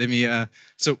yeah, let me,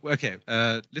 okay,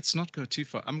 let's not go too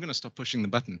far. I'm going to stop pushing the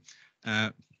button.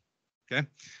 Okay.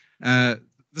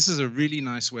 This is a really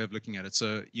nice way of looking at it.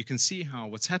 So you can see how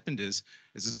what's happened is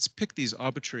it's picked these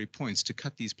arbitrary points to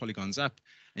cut these polygons up,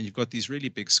 and you've got these really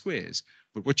big squares.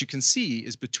 But what you can see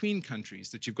is between countries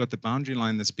that you've got the boundary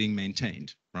line that's being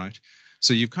maintained, right?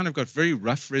 So you've kind of got very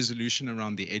rough resolution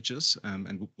around the edges,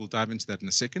 and we'll dive into that in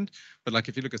a second. But like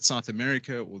if you look at South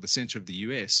America or the center of the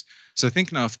US, so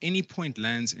think now if any point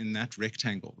lands in that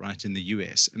rectangle, right, in the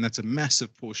US, and that's a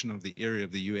massive portion of the area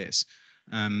of the US,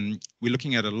 we're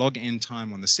looking at a log n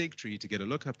time on the seg tree to get a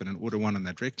lookup and an order 1 on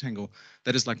that rectangle.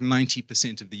 That is like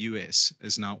 90% of the US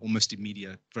is now almost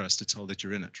immediate for us to tell that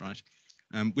you're in it, right?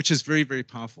 Which is very, very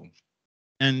powerful.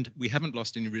 And we haven't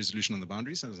lost any resolution on the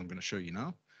boundaries, as I'm going to show you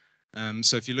now.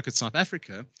 So if you look at South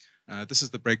Africa, this is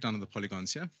the breakdown of the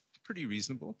polygons here. Pretty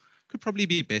reasonable. Could probably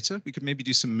be better. We could maybe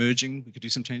do some merging. We could do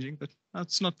some changing, but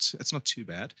it's not too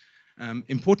bad.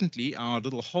 Importantly, our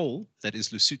little hole that is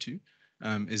Lesotho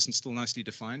is still nicely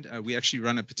defined. We actually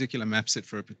run a particular map set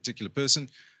for a particular person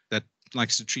that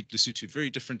likes to treat Lesotho very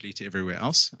differently to everywhere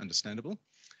else, understandable.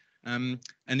 And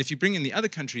if you bring in the other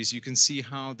countries, you can see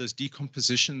how those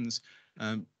decompositions,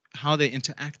 how they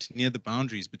interact near the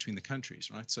boundaries between the countries,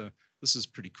 right? So this is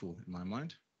pretty cool in my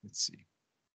mind. Let's see.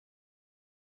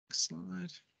 Next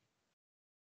slide.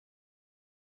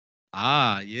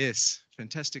 Ah, yes,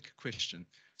 fantastic question.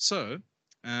 So,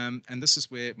 and this is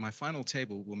where my final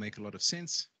table will make a lot of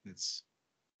sense. Let's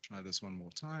try this one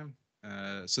more time.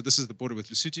 So this is the border with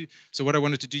Lesotho. So what I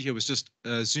wanted to do here was just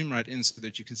zoom right in so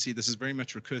that you can see this is very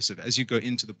much recursive. As you go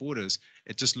into the borders,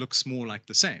 it just looks more like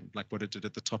the same, like what it did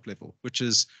at the top level, which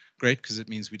is great because it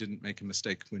means we didn't make a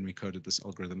mistake when we coded this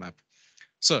algorithm up.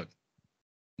 So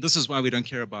this is why we don't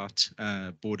care about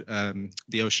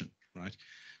the ocean, right?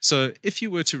 So if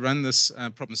you were to run this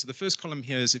problem, so the first column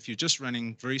here is if you're just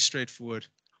running very straightforward.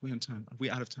 Are we on time? Are we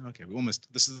out of time? Okay, we almost,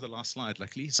 this is the last slide,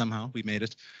 luckily, somehow we made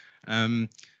it. On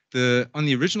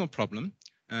the original problem,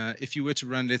 if you were to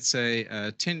run, let's say,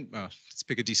 let's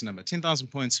pick a decent number, 10,000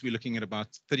 points, we're looking at about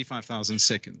 35,000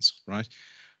 seconds, right?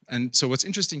 And so what's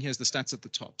interesting here is the stats at the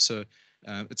top. So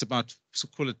it's about, so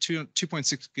call it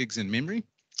 2.6 gigs in memory,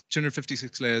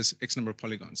 256 layers, X number of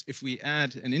polygons. If we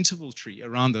add an interval tree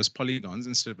around those polygons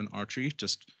instead of an R tree,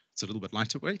 just it's a little bit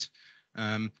lighter weight,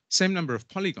 same number of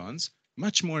polygons,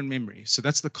 much more in memory. So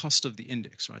that's the cost of the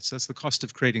index, right? So that's the cost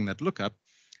of creating that lookup.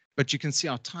 But you can see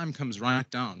our time comes right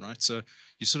down, right? So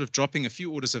you're sort of dropping a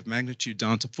few orders of magnitude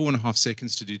down to 4.5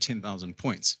 seconds to do 10,000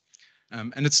 points.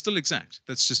 And it's still exact.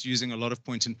 That's just using a lot of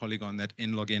point in polygon, that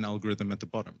n log n algorithm at the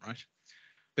bottom, right?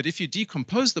 But if you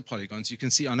decompose the polygons, you can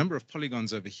see our number of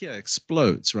polygons over here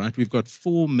explodes, right? We've got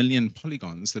 4 million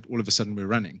polygons that all of a sudden we're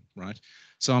running, right?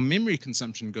 So our memory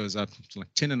consumption goes up to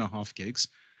like 10.5 gigs,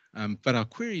 but our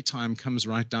query time comes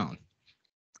right down.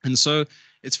 And so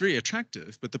it's very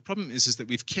attractive, but the problem is that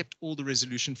we've kept all the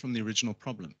resolution from the original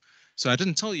problem. So I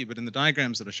didn't tell you, but in the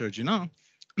diagrams that I showed you now,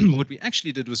 what we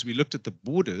actually did was we looked at the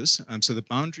borders, so the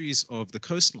boundaries of the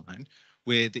coastline,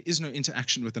 where there is no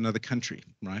interaction with another country,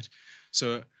 right?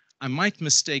 So I might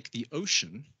mistake the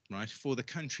ocean, right, for the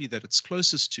country that it's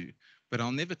closest to, but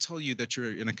I'll never tell you that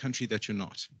you're in a country that you're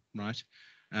not, right?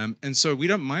 And so we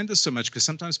don't mind this so much because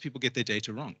sometimes people get their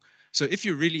data wrong. So if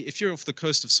you're off the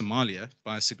coast of Somalia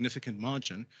by a significant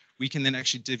margin, we can then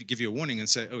actually give you a warning and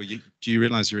say, oh, do you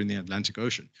realize you're in the Atlantic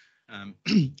Ocean?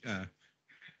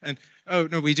 And oh,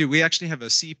 no, we do. We actually have a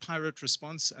sea pirate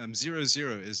response. 00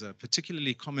 is a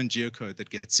particularly common geocode that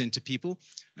gets sent to people.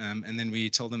 And then we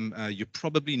tell them, you're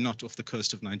probably not off the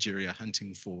coast of Nigeria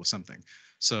hunting for something.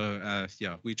 So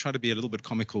yeah, we try to be a little bit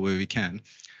comical where we can.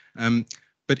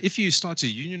 But if you start to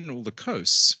union all the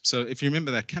coasts, so if you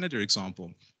remember that Canada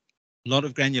example, a lot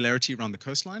of granularity around the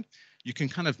coastline, you can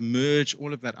kind of merge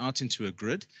all of that out into a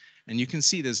grid. And you can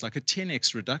see there's like a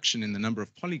 10x reduction in the number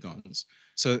of polygons.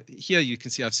 So here you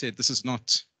can see I've said this is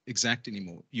not exact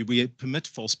anymore. We permit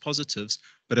false positives,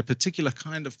 but a particular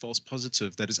kind of false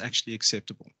positive that is actually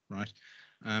acceptable, right?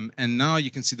 And now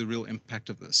you can see the real impact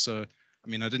of this. So, I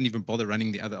mean, I didn't even bother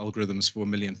running the other algorithms for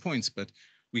 1,000,000 points, but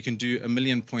we can do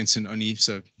 1,000,000 points in only,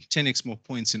 so 10x more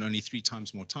points in only 3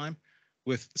 times more time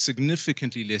with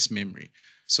significantly less memory.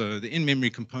 So the in-memory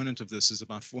component of this is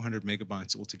about 400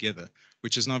 megabytes altogether,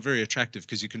 which is now very attractive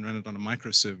because you can run it on a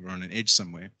microserver on an edge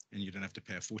somewhere and you don't have to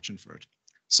pay a fortune for it.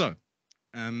 So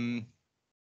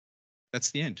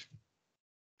that's the end.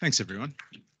 Thanks, everyone.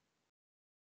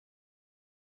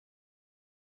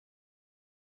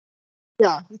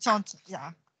 Yeah, it sounds,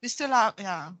 yeah. We still have,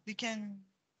 yeah, we can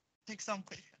take some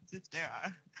questions if there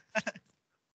are.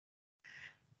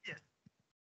 Yes.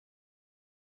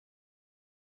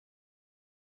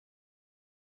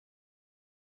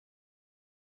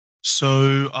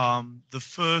 So the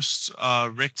first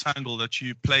rectangle that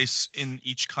you place in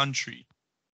each country,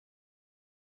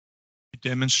 you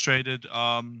demonstrated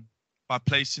by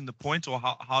placing the point, or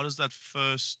how does that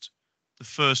the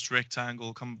first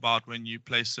rectangle come about when you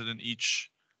place it in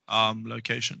each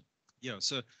location? Yeah,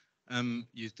 so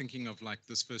you're thinking of like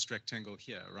this first rectangle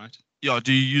here, right? Yeah,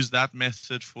 do you use that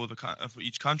method for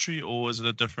each country, or is it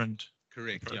a different?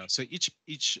 Correct. approach? Yeah. So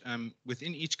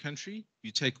within each country,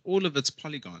 you take all of its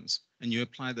polygons and you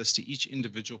apply this to each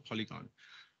individual polygon.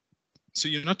 So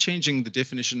you're not changing the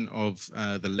definition of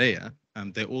the layer.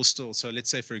 They're all still. So let's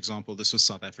say, for example, this was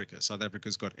South Africa. South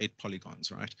Africa's got 8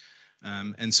 polygons, right?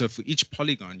 And so for each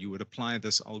polygon, you would apply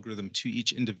this algorithm to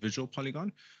each individual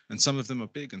polygon. And some of them are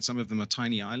big and some of them are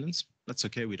tiny islands. That's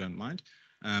okay. We don't mind.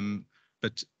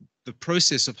 But the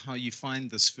process of how you find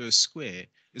this first square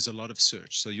is a lot of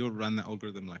search. So you'll run the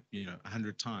algorithm like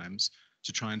 100 times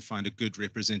to try and find a good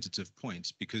representative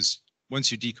point, because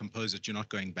once you decompose it, you're not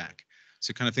going back.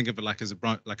 So kind of think of it like as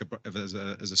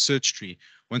a search tree.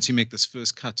 Once you make this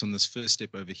first cut on this first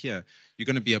step over here, you're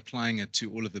going to be applying it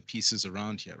to all of the pieces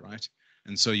around here, right?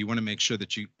 And so you want to make sure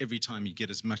that every time you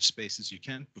get as much space as you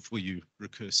can before you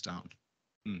recurse down.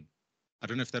 I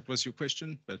don't know if that was your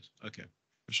question, but okay.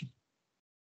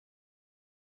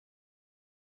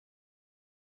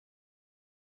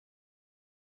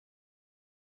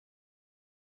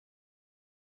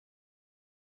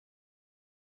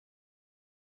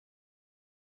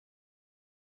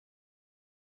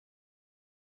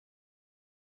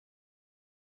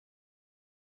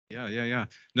 Yeah.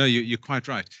 No, you're quite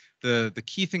right. The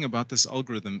key thing about this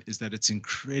algorithm is that it's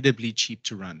incredibly cheap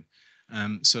to run.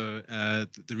 So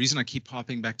the reason I keep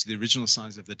harping back to the original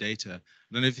size of the data,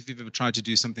 I don't know if you've ever tried to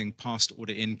do something past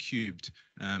order n cubed,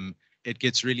 it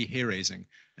gets really hair-raising.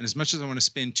 And as much as I want to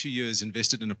spend 2 years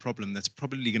invested in a problem that's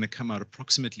probably going to come out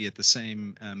approximately at the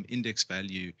same index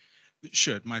value,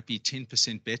 sure, it might be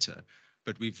 10% better,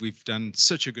 but we've done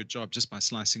such a good job just by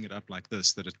slicing it up like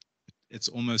this that it's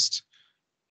almost.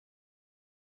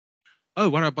 Oh,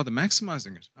 what about the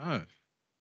maximizing it?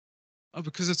 Oh,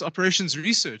 because it's operations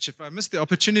research. If I miss the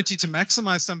opportunity to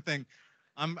maximize something,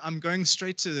 I'm going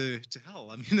straight to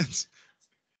hell. I mean, it's.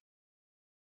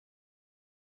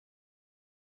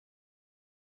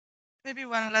 Maybe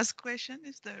one last question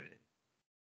is there.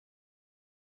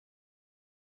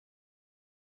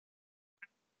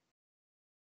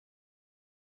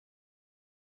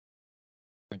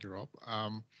 Thank you, Rob.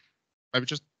 Maybe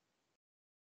just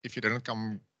if you didn't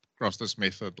come across this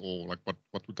method, or like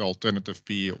what would the alternative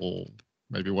be, or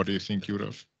maybe what do you think you would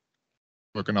have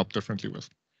woken up differently with?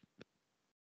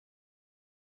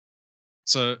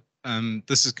 So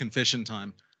this is confession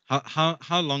time.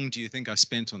 How long do you think I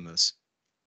spent on this?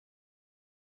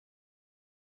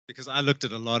 Because I looked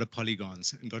at a lot of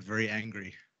polygons and got very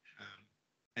angry.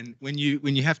 And when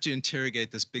you have to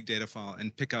interrogate this big data file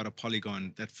and pick out a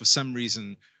polygon that for some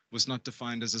reason was not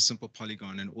defined as a simple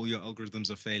polygon and all your algorithms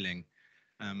are failing,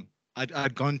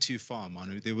 I'd gone too far,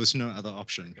 Manu. There was no other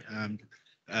option.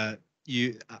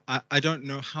 I don't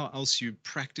know how else you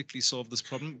practically solve this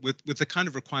problem with the kind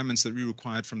of requirements that we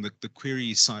required from the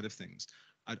query side of things.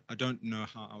 I don't know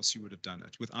how else you would have done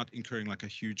it without incurring like a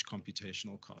huge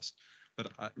computational cost.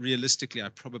 But realistically, I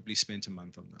probably spent a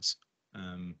month on this,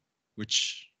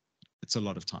 which it's a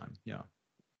lot of time. Yeah.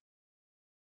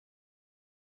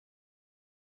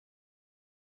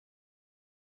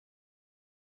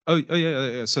 Oh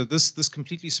yeah. So this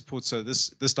completely supports. So this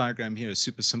diagram here is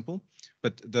super simple,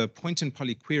 but the point and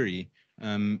poly query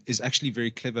is actually very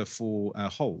clever for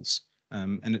holes,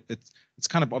 and it's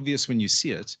kind of obvious when you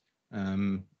see it.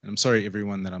 And I'm sorry,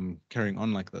 everyone, that I'm carrying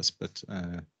on like this, but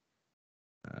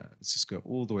let's just go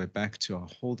all the way back to our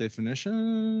hole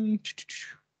definition.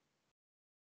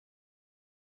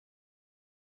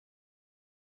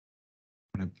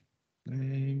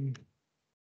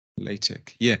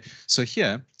 LaTeX. Yeah. So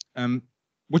here,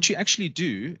 what you actually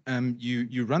do,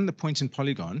 you run the point in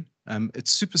polygon.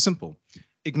 It's super simple.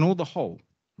 Ignore the hole,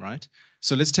 right?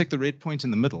 So let's take the red point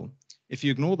in the middle. If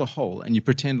you ignore the hole and you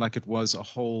pretend like it was a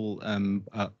whole,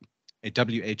 a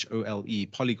WHOLE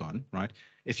polygon, right?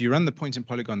 If you run the point in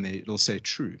polygon there, it'll say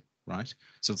true, right?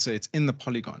 So it'll say it's in the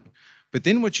polygon. But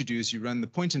then what you do is you run the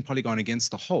point in polygon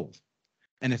against the hole.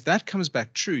 And if that comes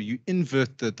back true, you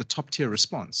invert the top tier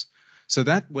response. So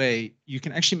that way you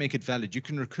can actually make it valid. You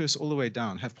can recurse all the way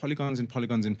down, have polygons and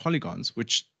polygons and polygons,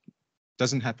 which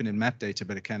doesn't happen in map data,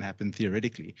 but it can happen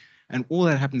theoretically. And all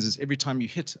that happens is every time you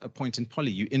hit a point in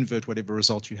poly, you invert whatever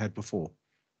result you had before.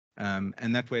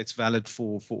 And that way it's valid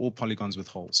for all polygons with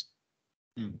holes.